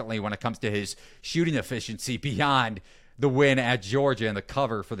inconsistently when it comes to his shooting efficiency beyond the win at Georgia and the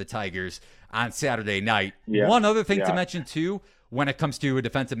cover for the Tigers on Saturday night. One other thing to mention, too, when it comes to a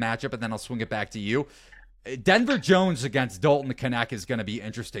defensive matchup, and then I'll swing it back to you. Denver Jones against Dalton Knecht is going to be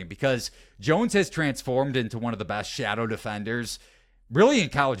interesting, because Jones has transformed into one of the best shadow defenders really in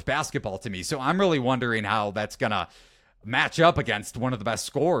college basketball to me. So I'm really wondering how that's going to match up against one of the best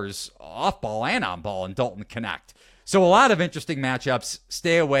scorers off ball and on ball in Dalton Knecht. So a lot of interesting matchups.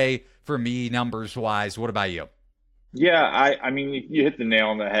 Stay away from me numbers wise. What about you? Yeah, I mean, you hit the nail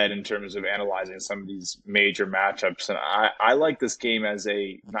on the head in terms of analyzing some of these major matchups. And I like this game as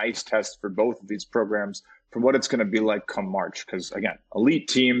a nice test for both of these programs for what it's going to be like come March. Because, again, elite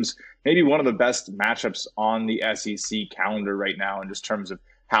teams, maybe one of the best matchups on the SEC calendar right now in just terms of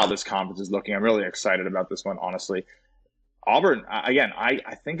how this conference is looking. I'm really excited about this one, honestly. Auburn, again,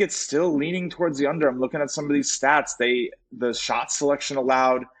 I think it's still leaning towards the under. I'm looking at some of these stats. The shot selection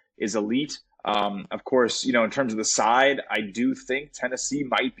allowed is elite. Of course, in terms of the side, I do think Tennessee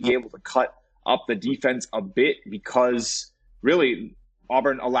might be able to cut up the defense a bit, because really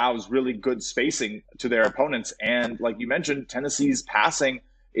Auburn allows really good spacing to their opponents. And like you mentioned, Tennessee's passing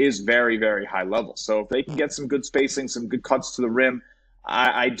is very, very high level. So if they can get some good spacing, some good cuts to the rim,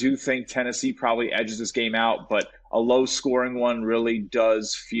 I do think Tennessee probably edges this game out, but a low-scoring one really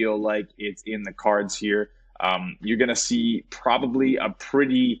does feel like it's in the cards here. You're going to see probably a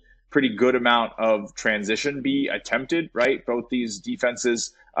pretty good amount of transition be attempted, right? Both these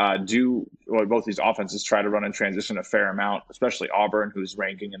defenses both these offenses try to run in transition a fair amount, especially Auburn, who's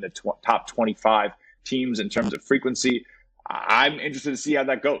ranking in the top 25 teams in terms of frequency. I'm interested to see how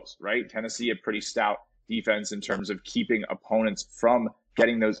that goes, right? Tennessee, a pretty stout defense in terms of keeping opponents from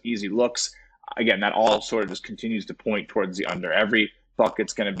getting those easy looks. Again, that all sort of just continues to point towards the under. Every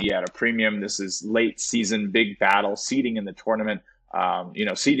bucket's going to be at a premium. This is late season, big battle, seeding in the tournament,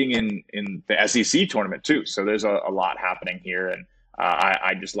 seeding in the SEC tournament too. So there's a lot happening here. And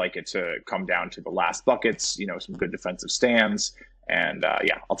I just like it to come down to the last buckets, some good defensive stands. And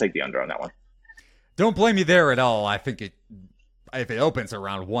I'll take the under on that one. Don't blame me there at all. I think if it opens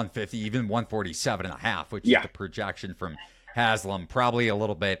around 150, even 147.5, which is the projection from Haslam, probably a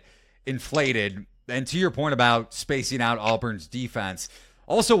little bit inflated. And to your point about spacing out Auburn's defense,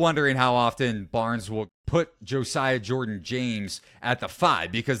 also wondering how often Barnes will put Josiah Jordan-James at the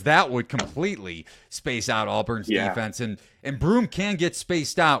 5, because that would completely space out Auburn's defense. And Broome can get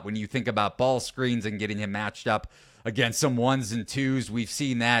spaced out when you think about ball screens and getting him matched up against some 1s and 2s. We've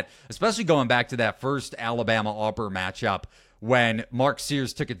seen that, especially going back to that first Alabama-Auburn matchup when Mark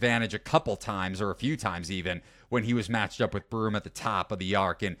Sears took advantage a couple times, or a few times even, when he was matched up with Broom at the top of the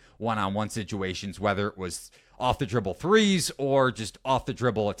arc in one-on-one situations, whether it was off the dribble threes or just off the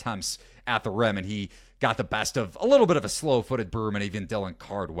dribble attempts at the rim. And he got the best of a little bit of a slow-footed Broom and even Dylan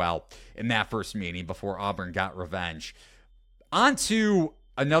Cardwell in that first meeting before Auburn got revenge. On to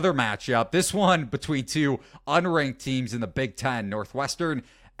another matchup, this one between two unranked teams in the Big Ten. Northwestern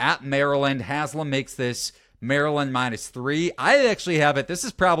at Maryland. Haslam makes this Maryland -3. I actually have it. This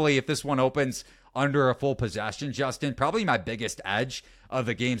is probably, if this one opens under a full possession, Justin, probably my biggest edge of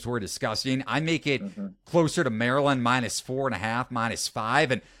the games we're discussing. I make it closer to Maryland -4.5,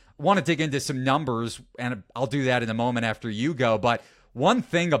 -5, and want to dig into some numbers, and I'll do that in a moment after you go. But one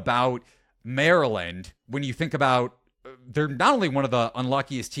thing about Maryland, when you think about, they're not only one of the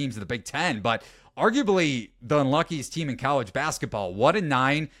unluckiest teams in the Big Ten, but arguably the unluckiest team in college basketball.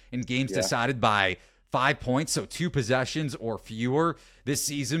 1-9 in games decided by 5 points, so 2 possessions or fewer this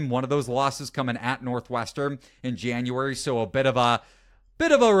season. One of those losses coming at Northwestern in January, so a bit of a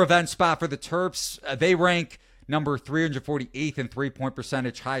revenge spot for the Terps. They rank number 348th in three-point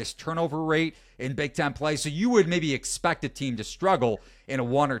percentage, highest turnover rate in Big Ten play. So you would maybe expect a team to struggle in a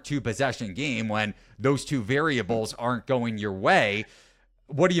 1 or 2 possession game when those 2 variables aren't going your way.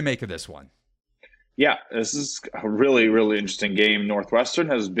 What do you make of this one? Yeah, this is a really, really interesting game. Northwestern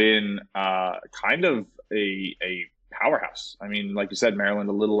has been kind of a powerhouse. I mean, like you said, Maryland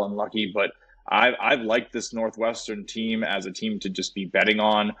a little unlucky, but I've liked this Northwestern team as a team to just be betting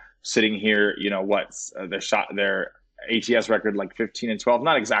on. Sitting here, their ATS record like 15-12,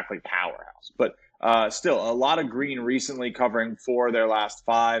 not exactly powerhouse, but still a lot of green recently, covering 4 of their last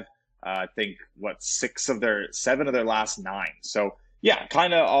 5. I think 7 of their last 9. So yeah,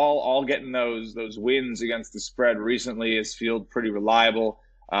 kind of all getting those wins against the spread recently. Has felt pretty reliable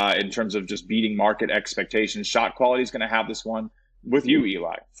in terms of just beating market expectations. Shot quality is going to have this one with you,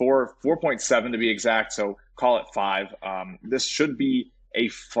 Eli. 4.7 to be exact. So call it 5. This should be a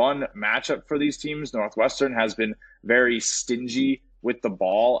fun matchup for these teams. Northwestern has been very stingy with the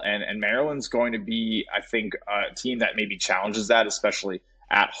ball, and Maryland's going to be, I think, a team that maybe challenges that, especially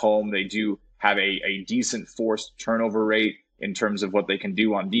at home. They do have a decent forced turnover rate in terms of what they can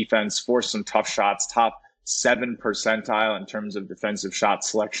do on defense, force some tough shots, top 7 percentile in terms of defensive shot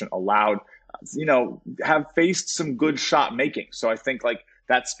selection allowed, have faced some good shot making. So I think like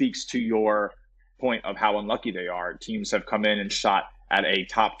that speaks to your point of how unlucky they are. Teams have come in and shot at a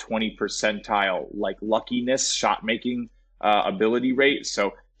top 20 percentile, like luckiness shot making ability rate.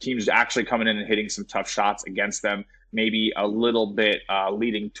 So teams actually coming in and hitting some tough shots against them, maybe a little bit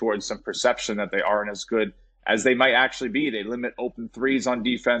leading towards some perception that they aren't as good as they might actually be. They limit open threes on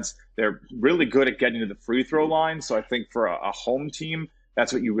defense. They're really good at getting to the free throw line. So I think for a home team,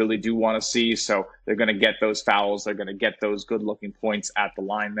 that's what you really do want to see. So they're going to get those fouls. They're going to get those good looking points at the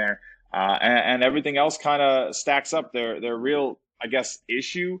line there. And everything else kind of stacks up. Their real, I guess,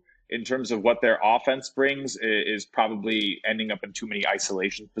 issue in terms of what their offense brings is probably ending up in too many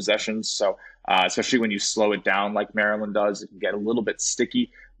isolation possessions. So especially when you slow it down like Maryland does, it can get a little bit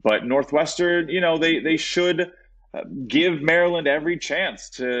sticky. But Northwestern, they should give Maryland every chance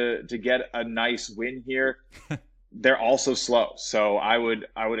to get a nice win here. They're also slow, so I would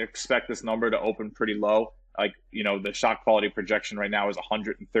expect this number to open pretty low. Like, the shot quality projection right now is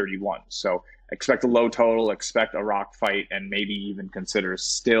 131. So expect a low total, expect a rock fight, and maybe even consider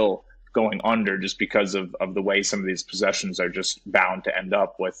still going under just because of the way some of these possessions are just bound to end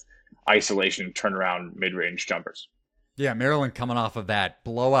up with isolation, turnaround, mid-range jumpers. Yeah, Maryland coming off of that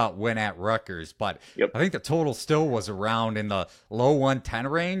blowout win at Rutgers, but I think the total still was around in the low 110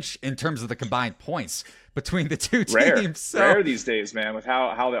 range in terms of the combined points between the two teams. Rare these days, man, with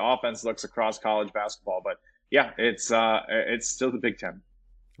how the offense looks across college basketball. But yeah, it's still the Big Ten.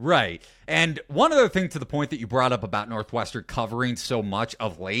 Right. And one other thing to the point that you brought up about Northwestern covering so much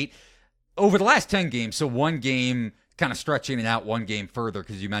of late, over the last 10 games, so one game kind of stretching it out one game further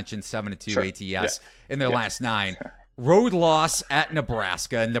because you mentioned 7-2 ATS in their last 9. Road loss at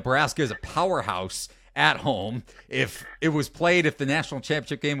Nebraska. Nebraska is a powerhouse at home. If the national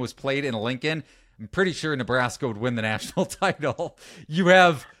championship game was played in Lincoln, I'm pretty sure Nebraska would win the national title. You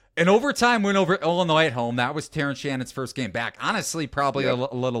have an overtime win over Illinois at home. That was Terrence Shannon's first game back. Honestly, probably a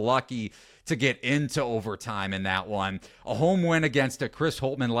little lucky to get into overtime in that one. A home win against a Chris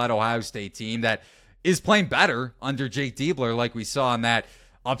Holtman-led Ohio State team that is playing better under Jake Diebler, like we saw in that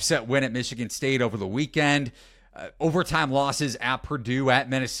upset win at Michigan State over the weekend. Overtime losses at Purdue, at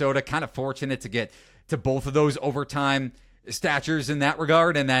Minnesota. Kind of fortunate to get to both of those overtime statures in that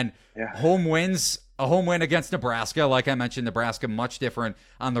regard. And then home wins, a home win against Nebraska. Like I mentioned, Nebraska much different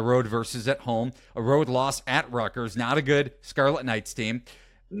on the road versus at home. A road loss at Rutgers. Not a good Scarlet Knights team.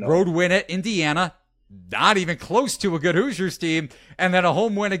 No. Road win at Indiana. not even close to a good Hoosiers team, and then a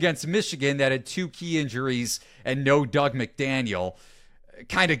home win against Michigan that had 2 key injuries and no Doug McDaniel.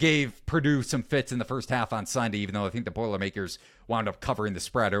 Kind of gave Purdue some fits in the first half on Sunday, even though I think the Boilermakers wound up covering the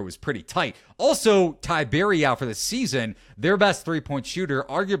spread, or it was pretty tight. Also, Ty Berry out for the season, their best three-point shooter,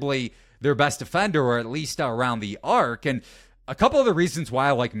 arguably their best defender, or at least around the arc. And a couple of the reasons why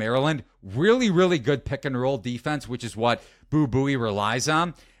I like Maryland, really, really good pick-and-roll defense, which is what Boo Buie relies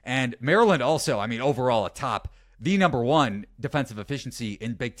on. And Maryland also, I mean, overall atop the number 1 defensive efficiency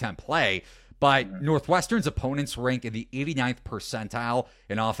in Big Ten play. But Northwestern's opponents rank in the 89th percentile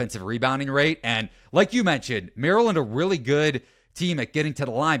in offensive rebounding rate. And like you mentioned, Maryland, a really good team at getting to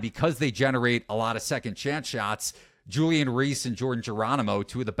the line because they generate a lot of second chance shots. Julian Reese and Jordan Geronimo,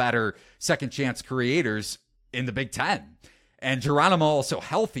 2 of the better second chance creators in the Big Ten. And Geronimo also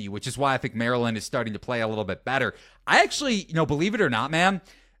healthy, which is why I think Maryland is starting to play a little bit better. I actually, believe it or not, man,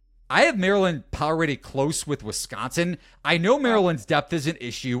 I have Maryland power rated close with Wisconsin. I know Maryland's depth is an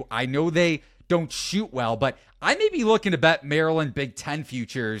issue. I know they don't shoot well, but I may be looking to bet Maryland Big Ten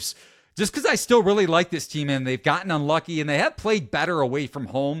futures just because I still really like this team, and they've gotten unlucky, and they have played better away from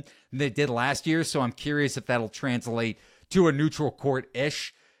home than they did last year. So I'm curious if that'll translate to a neutral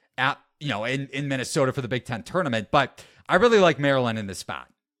court-ish at, in Minnesota for the Big Ten tournament. But I really like Maryland in this spot.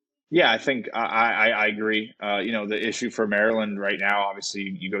 Yeah, I think I agree. The issue for Maryland right now,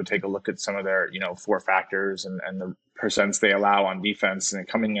 obviously, you go take a look at some of their, 4 factors and the percents they allow on defense, and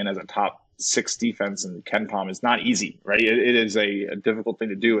coming in as a top 6 defense in KenPom is not easy, right? It is a difficult thing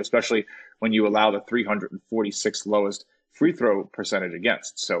to do, especially when you allow the 346th lowest free throw percentage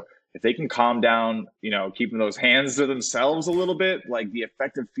against. So if they can calm down, keeping those hands to themselves a little bit, like the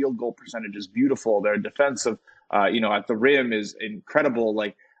effective field goal percentage is beautiful. Their defensive, at the rim is incredible.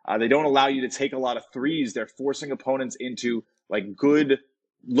 Like, they don't allow you to take a lot of threes. They're forcing opponents into like good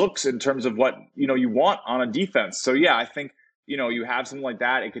looks in terms of what, you want on a defense. So yeah, I think, you have something like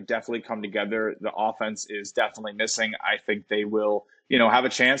that, it could definitely come together. The offense is definitely missing. I think they will, have a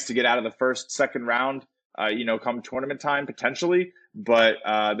chance to get out of the first, second round, come tournament time potentially. But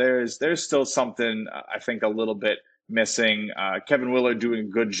there's still something, I think, a little bit missing. Kevin Willard doing a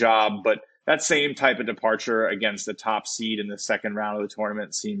good job, but that same type of departure against the top seed in the second round of the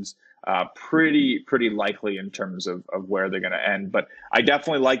tournament seems pretty likely in terms of where they're going to end. But I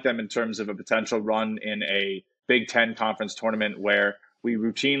definitely like them in terms of a potential run in a Big Ten conference tournament where we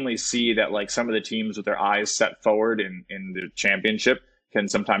routinely see that like some of the teams with their eyes set forward in the championship can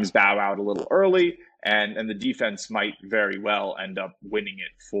sometimes bow out a little early, and the defense might very well end up winning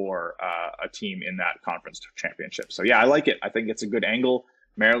it for a team in that conference championship. So yeah, I like it. I think it's a good angle.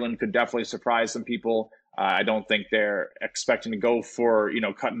 Maryland could definitely surprise some people. I don't think they're expecting to go for,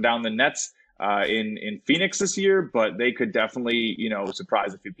 cutting down the nets in Phoenix this year, but they could definitely,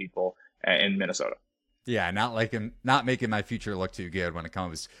 surprise a few people in Minnesota. Yeah, not making my future look too good when it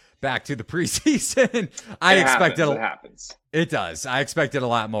comes back to the preseason. It happens. It does. I expected a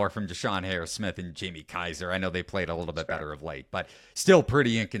lot more from Deshaun Harris-Smith and Jamie Kaiser. I know they played a little bit better of late, but still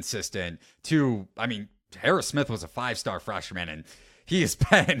pretty inconsistent. Harris-Smith was a 5-star freshman, and he has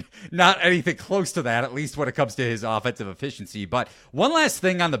been not anything close to that, at least when it comes to his offensive efficiency. But one last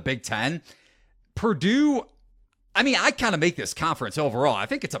thing on the Big Ten, Purdue, I kind of make this conference overall. I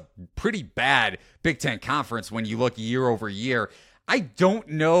think it's a pretty bad Big Ten conference when you look year over year. I don't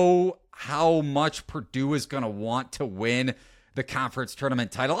know how much Purdue is going to want to win the conference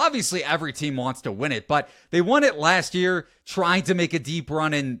tournament title. Obviously, every team wants to win it, but they won it last year, trying to make a deep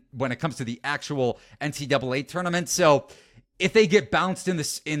run in when it comes to the actual NCAA tournament. So if they get bounced in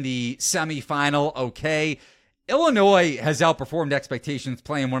the semifinal, okay. Illinois has outperformed expectations,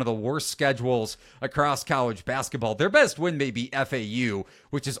 playing one of the worst schedules across college basketball. Their best win may be FAU,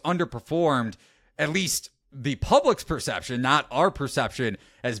 which has underperformed, at least the public's perception, not our perception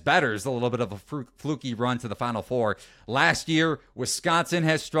as bettors. A little bit of a fluky run to the Final Four. Last year, Wisconsin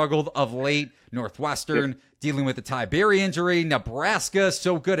has struggled of late. Northwestern dealing with the Ty Berry injury. Nebraska,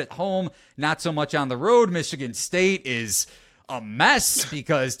 so good at home, not so much on the road. Michigan State is a mess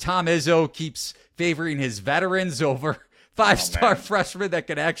because Tom Izzo keeps favoring his veterans over 5-star freshmen that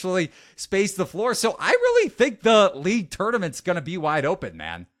can actually space the floor. So I really think the league tournament's going to be wide open,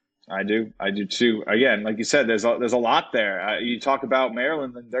 man. I do too. Again, like you said, there's a lot there. You talk about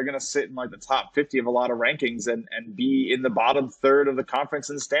Maryland, and they're going to sit in like the top 50 of a lot of rankings and be in the bottom third of the conference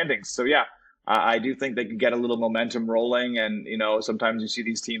in standings. So yeah, I do think they could get a little momentum rolling. And, sometimes you see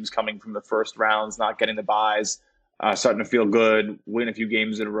these teams coming from the first rounds, not getting the buys, starting to feel good, win a few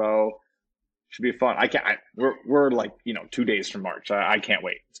games in a row. Should be fun. We're like, 2 days from March. I can't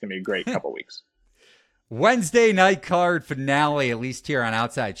wait. It's going to be a great couple weeks. Wednesday night card finale, at least here on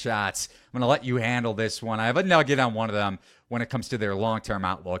Outside Shots. I'm going to let you handle this one. I have a nugget on one of them when it comes to their long-term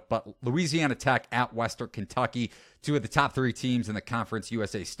outlook. But Louisiana Tech at Western Kentucky, two of the top three teams in the Conference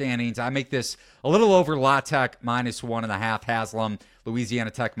USA standings. I make this a little over La Tech, -1.5. Haslam, Louisiana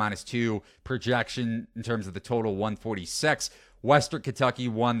Tech -2. Projection in terms of the total, 146. Western Kentucky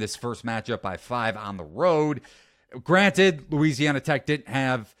won this first matchup by 5 on the road. Granted, Louisiana Tech didn't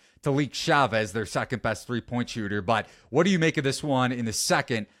have Talik Chavez, their second best three-point shooter. But what do you make of this one in the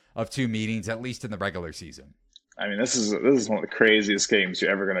second of two meetings, at least in the regular season? I mean, this is one of the craziest games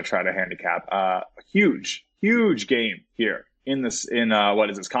you're ever going to try to handicap. Huge game here in what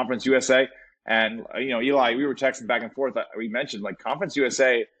is this, Conference USA? And Eli, we were texting back and forth. We mentioned like Conference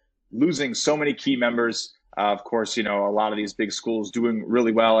USA losing so many key members. Of course, a lot of these big schools doing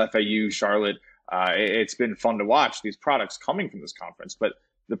really well. FAU, Charlotte. It's been fun to watch these products coming from this conference, but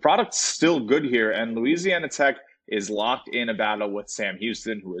the product's still good here, and Louisiana Tech is locked in a battle with Sam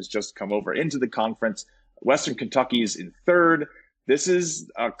Houston, who has just come over into the conference. Western Kentucky's in third. This is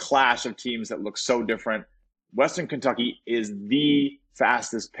a clash of teams that look so different. Western Kentucky is the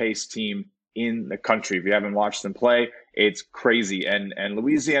fastest paced team in the country. If you haven't watched them play, it's crazy. And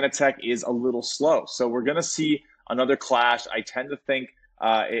Louisiana Tech is a little slow. So we're going to see another clash. I tend to think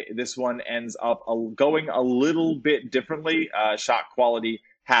this one ends up going a little bit differently. Shot quality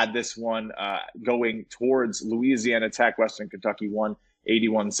had this one going towards Louisiana Tech. Western Kentucky won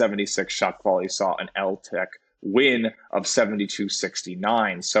 81-76. Shot quality saw an L Tech win of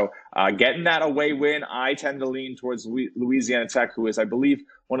 72-69. So getting that away win, I tend to lean towards Louisiana Tech, who is, I believe,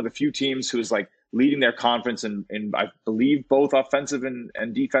 one of the few teams who is like leading their conference in I believe, both offensive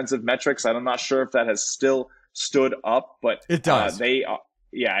and defensive metrics. I'm not sure if that has still stood up, but it does. They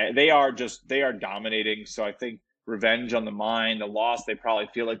are dominating. So I think revenge on the mind, a loss they probably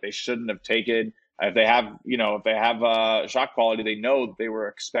feel like they shouldn't have taken. If they have shot quality, they know they were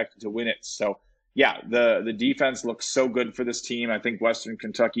expected to win it. So yeah, the defense looks so good for this team. I think Western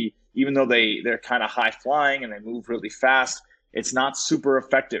Kentucky, even though they're kind of high flying and they move really fast, it's not super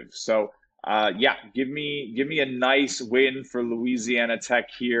effective. So give me a nice win for Louisiana Tech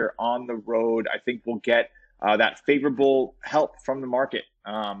here on the road. I think we'll get that favorable help from the market.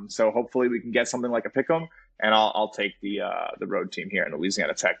 So hopefully we can get something like a pick'em, and I'll take the road team here in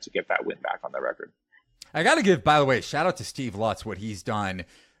Louisiana Tech to get that win back on their record. I got to give, by the way, shout out to Steve Lutz, what he's done,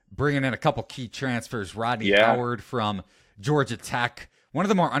 bringing in a couple key transfers. Rodney Howard from Georgia Tech, one of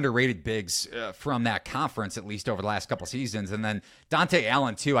the more underrated bigs from that conference, at least over the last couple seasons. And then Dante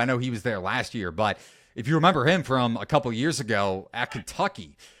Allen, too. I know he was there last year, but if you remember him from a couple years ago at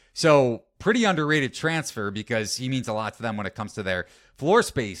Kentucky. So pretty underrated transfer because he means a lot to them when it comes to their floor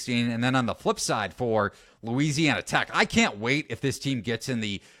spacing. And then on the flip side for Louisiana Tech, I can't wait if this team gets in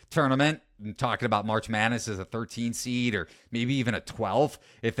the tournament. I'm talking about March Madness as a 13 seed or maybe even a 12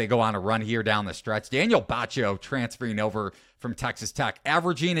 if they go on a run here down the stretch. Daniel Baccio transferring over from Texas Tech,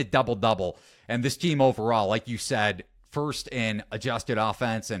 averaging a double-double. And this team overall, like you said, first in adjusted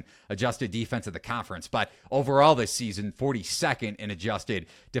offense and adjusted defense of the conference. But overall this season, 42nd in adjusted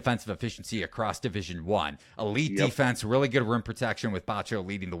defensive efficiency across Division I. Elite defense, really good rim protection with Baccio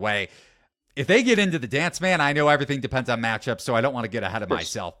leading the way. If they get into the dance, man, I know everything depends on matchups, so I don't want to get ahead of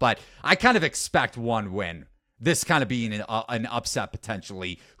myself. But I kind of expect one win. This kind of being an upset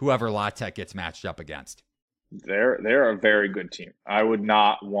potentially, whoever La Tech gets matched up against. They're a very good team. I would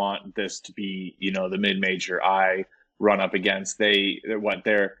not want this to be, the mid-major I run up against.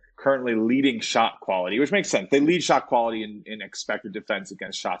 They're currently leading shot quality, which makes sense. They lead shot quality in expected defense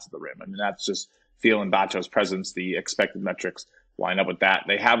against shots at the rim. I mean, that's just feeling Baccio's presence. The expected metrics line up with that.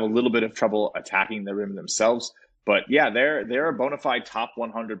 They have a little bit of trouble attacking the rim themselves, but yeah, they're a bona fide top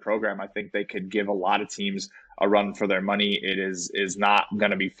 100 program. I think they could give a lot of teams a run for their money. It is not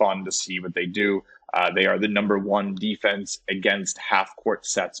going to be fun to see what they do. They are the number one defense against half court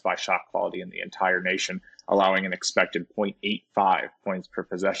sets by shot quality in the entire nation, allowing an expected 0.85 points per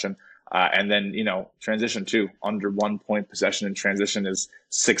possession. And then, transition too, under 1 point possession in transition is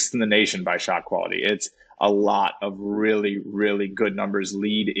sixth in the nation by shot quality. It's a lot of really, really good numbers.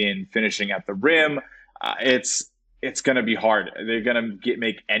 Lead in finishing at the rim. It's going to be hard. They're going to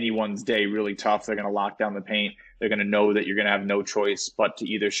make anyone's day really tough. They're going to lock down the paint. They're going to know that you're going to have no choice but to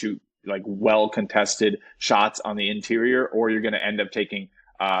either shoot like well contested shots on the interior, or you're going to end up taking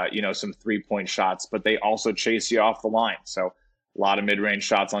some 3-point shots, but they also chase you off the line. So a lot of mid-range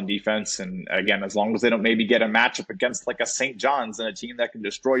shots on defense. And again, as long as they don't maybe get a matchup against like a St. John's and a team that can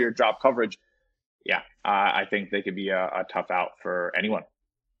destroy your drop coverage, I think they could be a tough out for anyone.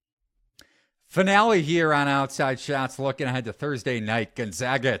 Finale here on Outside Shots, looking ahead to Thursday night,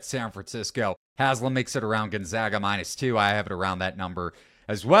 Gonzaga at San Francisco. Haslam makes it around Gonzaga -2. I have it around that number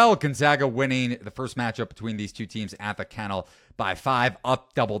as well. Gonzaga winning the first matchup between these two teams at the Kennel by 5,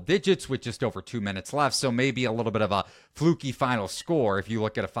 up double digits with just over 2 minutes left. So maybe a little bit of a fluky final score if you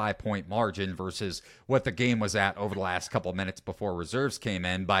look at a 5-point margin versus what the game was at over the last couple minutes before reserves came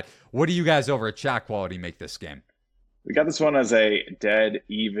in. But what do you guys over at Shot Quality make this game? We got this one as a dead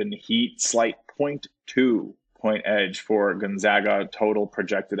even heat, slight 0.2 point edge for Gonzaga, total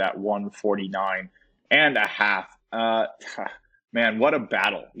projected at 149.5. Man, what a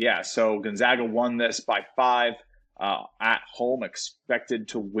battle. Yeah, so Gonzaga won this by 5 at home, expected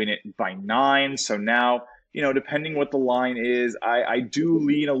to win it by 9. So now, depending what the line is, I do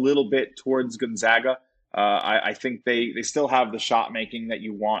lean a little bit towards Gonzaga. I think they still have the shot making that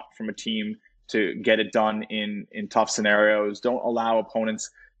you want from a team to get it done in tough scenarios. Don't allow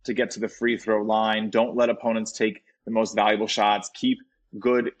opponents to get to the free throw line. Don't let opponents take the most valuable shots. Keep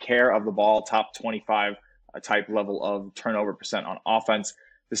good care of the ball, top 25 type level of turnover percent on offense.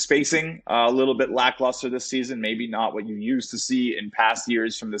 The spacing, a little bit lackluster this season, maybe not what you used to see in past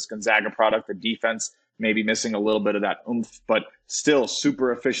years from this Gonzaga product. The defense maybe missing a little bit of that oomph, but still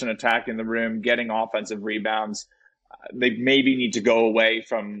super efficient attack in the rim, getting offensive rebounds. They maybe need to go away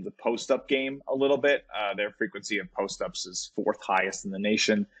from the post-up game a little bit. Their frequency of post-ups is 4th highest in the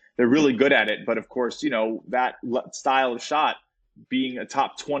nation. They're really good at it, but of course, that style of shot, being a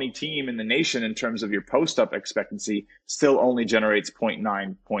top 20 team in the nation in terms of your post-up expectancy, still only generates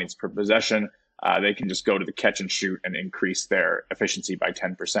 0.9 points per possession. They can just go to the catch and shoot and increase their efficiency by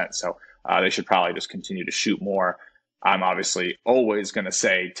 10%. So they should probably just continue to shoot more. I'm obviously always going to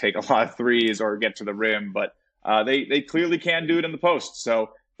say take a lot of threes or get to the rim, but they clearly can do it in the post.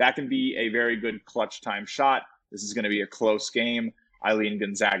 So that can be a very good clutch time shot. This is going to be a close game. I lean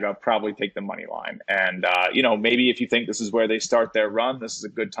Gonzaga, probably take the money line. And, maybe if you think this is where they start their run, this is a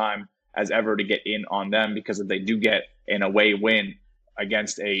good time as ever to get in on them, because if they do get an away win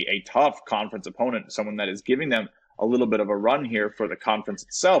against a tough conference opponent, someone that is giving them a little bit of a run here for the conference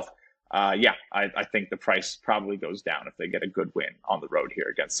itself, I think the price probably goes down if they get a good win on the road here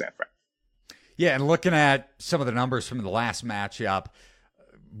against San Fran. Yeah, and looking at some of the numbers from the last matchup,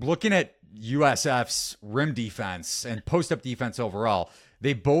 looking at USF's rim defense and post-up defense overall,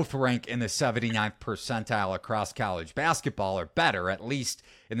 they both rank in the 79th percentile across college basketball, or better, at least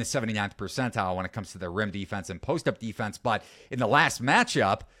in the 79th percentile when it comes to their rim defense and post-up defense. But in the last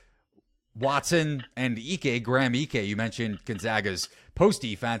matchup, Watson and Graham Ike, you mentioned Gonzaga's post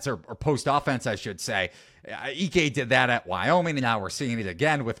defense, or post offense, I should say. Ike did that at Wyoming, and now we're seeing it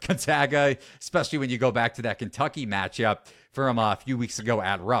again with Gonzaga, especially when you go back to that Kentucky matchup from a few weeks ago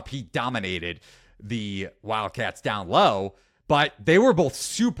at Rupp. He dominated the Wildcats down low, but they were both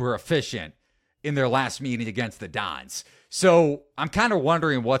super efficient in their last meeting against the Dons. So I'm kind of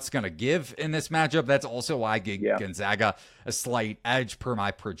wondering what's going to give in this matchup. That's also why I give Gonzaga a slight edge per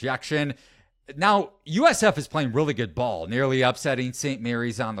my projection. Now, USF is playing really good ball, nearly upsetting St.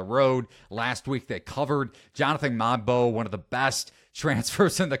 Mary's on the road. Last week they covered. Jonathan Magbo, one of the best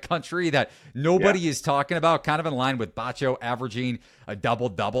transfers in the country that nobody is talking about, kind of in line with Bacho averaging a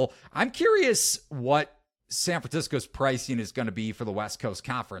double-double. I'm curious what San Francisco's pricing is going to be for the West Coast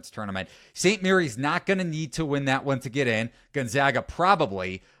Conference tournament. St. Mary's not going to need to win that one to get in. Gonzaga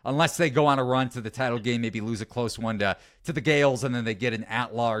probably, unless they go on a run to the title game, maybe lose a close one to the Gales, and then they get an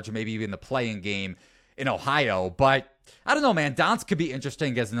at-large, maybe even the play-in game in Ohio. But I don't know, man. Dons could be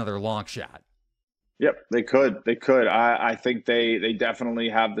interesting as another long shot. Yep, they could. I think they definitely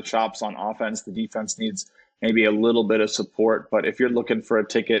have the chops on offense. The defense needs maybe a little bit of support. But if you're looking for a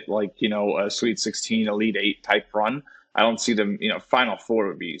ticket like, a Sweet 16, Elite 8 type run, I don't see them, Final Four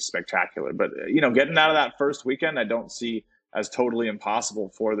would be spectacular. But, getting out of that first weekend, I don't see as totally impossible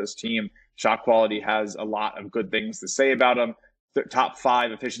for this team. Shot quality has a lot of good things to say about them. Top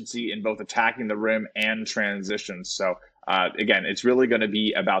 5 efficiency in both attacking the rim and transitions. So, again, it's really going to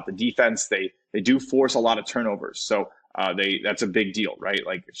be about the defense. They do force a lot of turnovers. So, that's a big deal, right?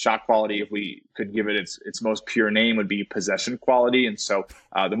 Like shot quality, if we could give it its most pure name, would be possession quality. And so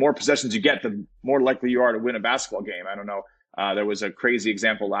the more possessions you get, the more likely you are to win a basketball game. I don't know. There was a crazy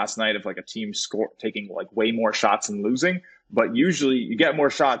example last night of like a team taking like way more shots and losing, but usually you get more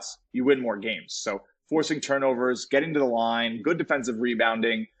shots, you win more games. So forcing turnovers, getting to the line, good defensive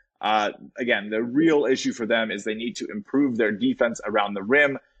rebounding. Again, the real issue for them is they need to improve their defense around the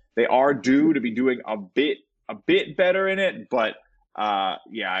rim. They are due to be doing a bit better in it, but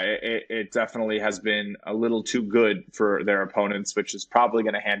it definitely has been a little too good for their opponents, which is probably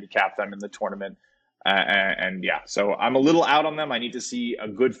going to handicap them in the tournament. And yeah, so I'm a little out on them. I need to see a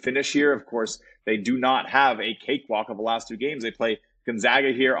good finish here. Of course, they do not have a cakewalk of the last two games. They play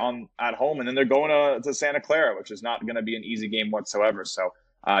Gonzaga here at home, and then they're going to Santa Clara, which is not going to be an easy game whatsoever. So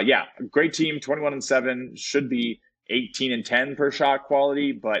yeah, great team, 21-7, should be 18-10 per shot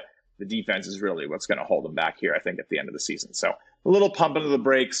quality, but the defense is really what's going to hold them back here, I think, at the end of the season. So a little pump into the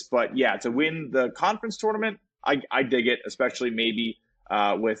brakes, but yeah, to win the conference tournament, I dig it, especially maybe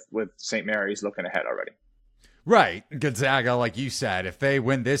with St. Mary's looking ahead already. Right. Gonzaga, like you said, if they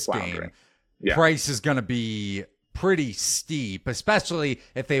win this game, price is going to be pretty steep, especially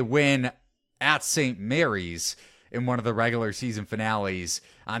if they win at St. Mary's in one of the regular season finales,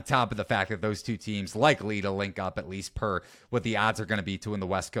 on top of the fact that those two teams likely to link up, at least per what the odds are going to be to win the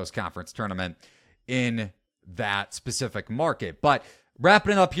West Coast Conference tournament in that specific market. But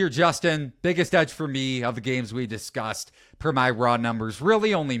wrapping it up here, Justin, biggest edge for me of the games we discussed per my raw numbers,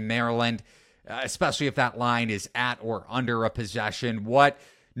 really only Maryland, especially if that line is at or under a possession. What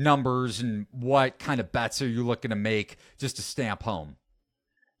numbers and what kind of bets are you looking to make just to stamp home?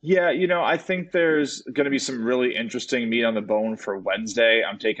 Yeah, I think there's going to be some really interesting meat on the bone for Wednesday.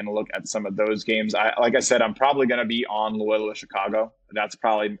 I'm taking a look at some of those games. Like I said, I'm probably going to be on Loyola Chicago. That's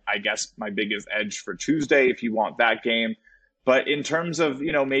probably, I guess, my biggest edge for Tuesday if you want that game. But in terms of,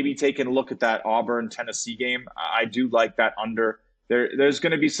 maybe taking a look at that Auburn-Tennessee game, I do like that under. There's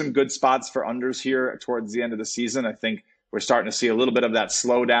going to be some good spots for unders here towards the end of the season. I think we're starting to see a little bit of that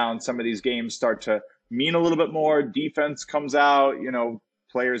slowdown. Some of these games start to mean a little bit more. Defense comes out,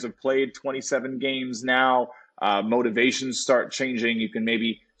 players have played 27 games now. Motivations start changing. You can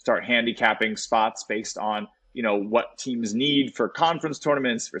maybe start handicapping spots based on, what teams need for conference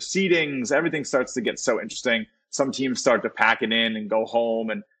tournaments, for seedings. Everything starts to get so interesting. Some teams start to pack it in and go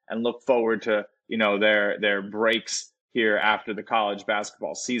home and look forward to, their breaks here after the college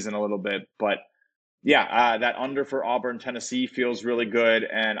basketball season a little bit. But yeah, that under for Auburn, Tennessee feels really good.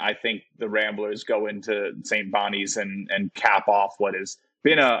 And I think the Ramblers go into St. Bonnie's and cap off what has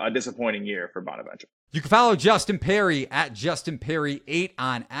been a disappointing year for Bonaventure. You can follow Justin Perry at JustinPerry8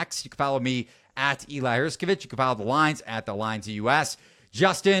 on X. You can follow me at Eli Herskovich. You can follow the lines at the Lines US.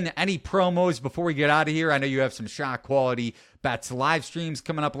 Justin, any promos before we get out of here? I know you have some shot quality bets live streams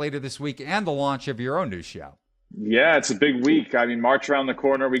coming up later this week and the launch of your own new show. Yeah, it's a big week. I mean, March around the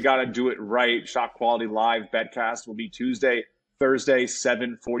corner. We got to do it right. Shot Quality Live Betcast will be Tuesday, Thursday,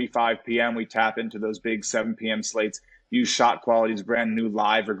 7:45 p.m. We tap into those big 7 p.m. slates. Use Shot Quality's brand new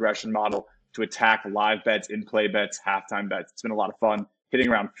live regression model to attack live bets, in-play bets, halftime bets. It's been a lot of fun, hitting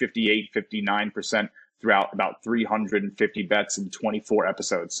around 58, 59% throughout about 350 bets in 24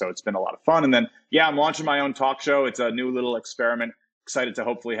 episodes. So it's been a lot of fun. And then, yeah, I'm launching my own talk show. It's a new little experiment. Excited to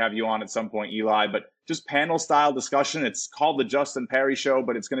hopefully have you on at some point, Eli. But just panel style discussion. It's called the Justin Perry Show,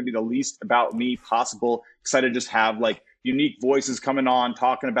 but it's going to be the least about me possible. Excited to just have like unique voices coming on,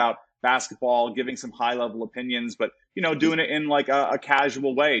 talking about basketball, giving some high level opinions, but doing it in like a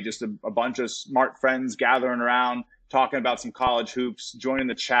casual way. Just a bunch of smart friends gathering around, talking about some college hoops, joining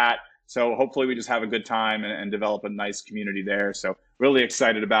the chat. So hopefully we just have a good time and develop a nice community there. So really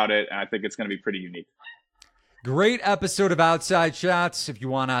excited about it. And I think it's going to be pretty unique. Great episode of Outside Shots. If you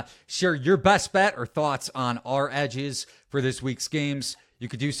want to share your best bet or thoughts on our edges for this week's games, you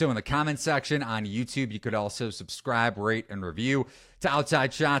could do so in the comment section on YouTube. You could also subscribe, rate, and review to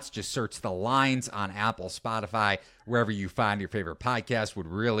Outside Shots. Just search The Lines on Apple, Spotify, wherever you find your favorite podcast. Would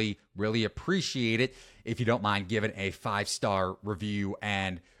really, really appreciate it if you don't mind giving a 5-star review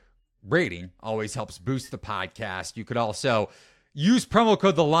and rating. Always helps boost the podcast. You could also use promo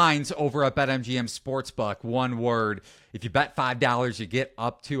code The Lines over at BetMGM Sportsbook. One word. If you bet $5, you get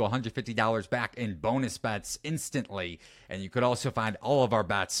up to $150 back in bonus bets instantly. And you could also find all of our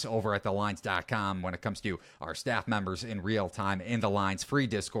bets over at thelines.com when it comes to our staff members in real time in the Lines free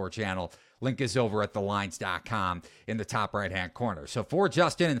Discord channel. Link is over at thelines.com in the top right-hand corner. So for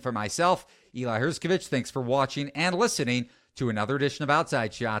Justin and for myself, Eli Herskovich, thanks for watching and listening to another edition of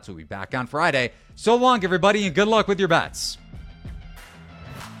Outside Shots. We'll be back on Friday. So long, everybody, and good luck with your bets.